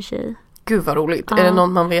podcast med en tjej. Gud vad roligt. Är det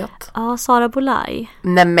någon man vet? Ja, Sara Bolaj.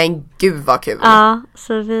 Nej men gud vad kul. Ja,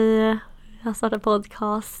 så vi har startat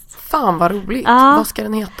podcast. Fan vad roligt. Vad ska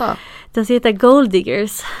den heta? Den ska heta Gold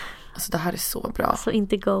Diggers. Alltså det här är så bra. Så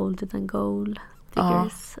inte gold utan gold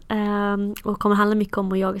diggers. Och kommer handla mycket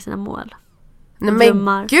om att jaga sina mål. Nej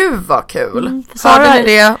men gud vad kul. Sara, hörde ni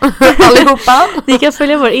det allihopa? Ni kan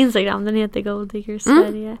följa vår Instagram. Den heter Gold Diggers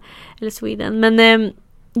Sverige. Eller Sweden. Men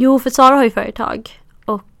för Sara har ju företag.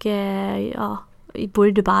 Och vi bor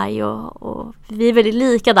i Dubai. Och vi är väldigt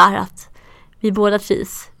lika där att vi båda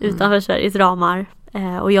trivs utanför Sveriges ramar.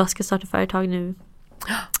 Och jag ska starta företag nu.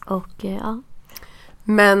 Och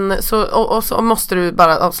Men så måste du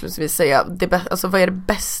bara avslutningsvis säga alltså vad är det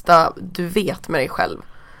bästa du vet med dig själv?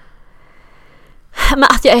 Men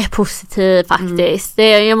att jag är positiv faktiskt.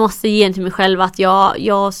 Jag måste ge till mig själv att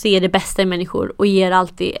jag ser det bästa i människor och ger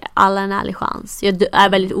alltid alla en ärlig chans. Jag är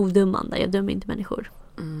väldigt odummande. Jag dömer inte människor.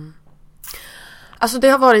 Alltså det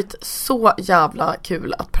har varit så jävla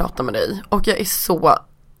kul att prata med dig. Och jag är så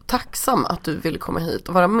tacksam att du ville komma hit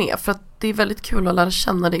och vara med. För att det är väldigt kul att lära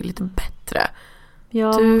känna dig lite bättre.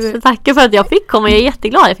 Jag måste tacka för att jag fick komma. Jag är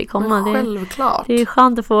jätteglad att jag fick komma. Självklart. Det är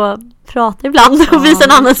skönt att få prata ibland och visa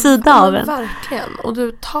en annan sida av en. Verkligen. Och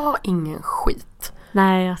du tar ingen skit.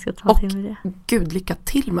 Nej, jag ska ta till mig det. Gud, lycka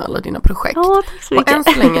till med alla dina projekt. Ja, tack så mycket. Och än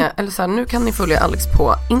så länge, eller så här, nu kan ni följa Alex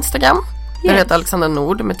på Instagram. Där heter Alexander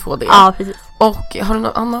Nord med 2D. Ja, precis. Och har du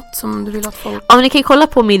något annat som du vill att folk... Ja, men ni kan kolla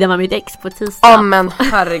på Middag med mitt ex på tisdag. Ja, men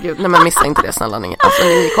herregud. Nej, men missa inte det snälla ni. Alltså,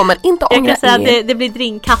 ni kommer inte ångra. Jag kan säga att det blir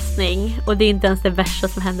drinkastning. Och det är inte ens det värsta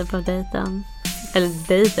som händer på dejten. Eller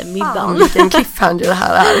dejten, middagen. Vilken cliffhanger det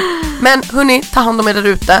här är. Men hörni, ta hand om er där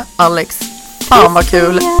ute. Alex, fan vad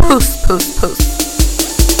kul. Puss, puss, puss.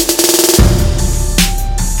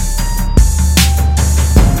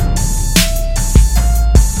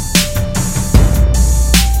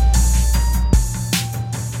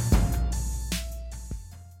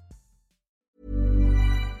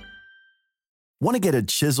 Want to get a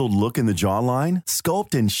chiseled look in the jawline?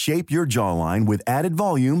 Sculpt and shape your jawline with added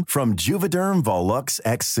volume from Juvederm Volux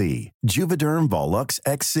XC. Juvederm Volux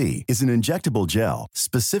XC is an injectable gel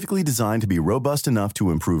specifically designed to be robust enough to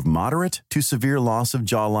improve moderate to severe loss of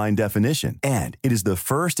jawline definition. And it is the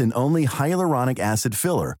first and only hyaluronic acid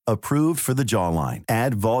filler approved for the jawline.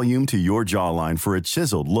 Add volume to your jawline for a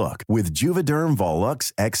chiseled look with Juvederm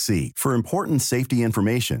Volux XC. For important safety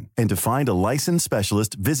information and to find a licensed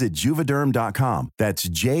specialist, visit juvederm.com. That's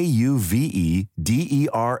JUVEDERM.com.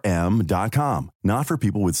 Not for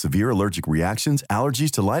people with severe allergic reactions, allergies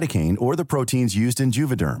to lidocaine, or the proteins used in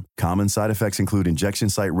Juvederm. Common side effects include injection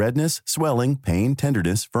site redness, swelling, pain,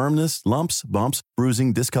 tenderness, firmness, lumps, bumps,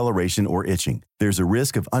 bruising, discoloration, or itching. There's a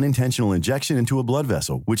risk of unintentional injection into a blood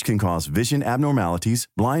vessel, which can cause vision abnormalities,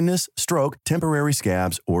 blindness, stroke, temporary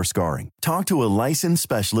scabs, or scarring. Talk to a licensed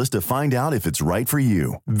specialist to find out if it's right for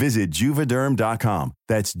you. Visit Juvederm.com.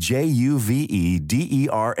 That's JUVEDERM.com.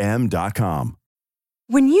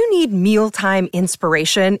 When you need mealtime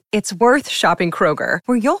inspiration, it's worth shopping Kroger,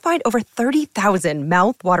 where you'll find over 30,000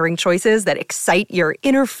 mouth-watering choices that excite your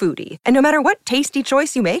inner foodie. And no matter what tasty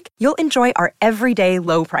choice you make, you'll enjoy our everyday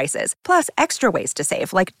low prices, plus extra ways to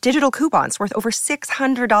save, like digital coupons worth over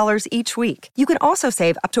 $600 each week. You can also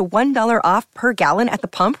save up to $1 off per gallon at the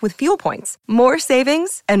pump with fuel points. More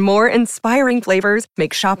savings and more inspiring flavors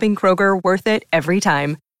make shopping Kroger worth it every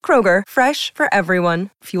time. Kroger, fresh for everyone.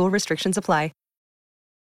 Fuel restrictions apply.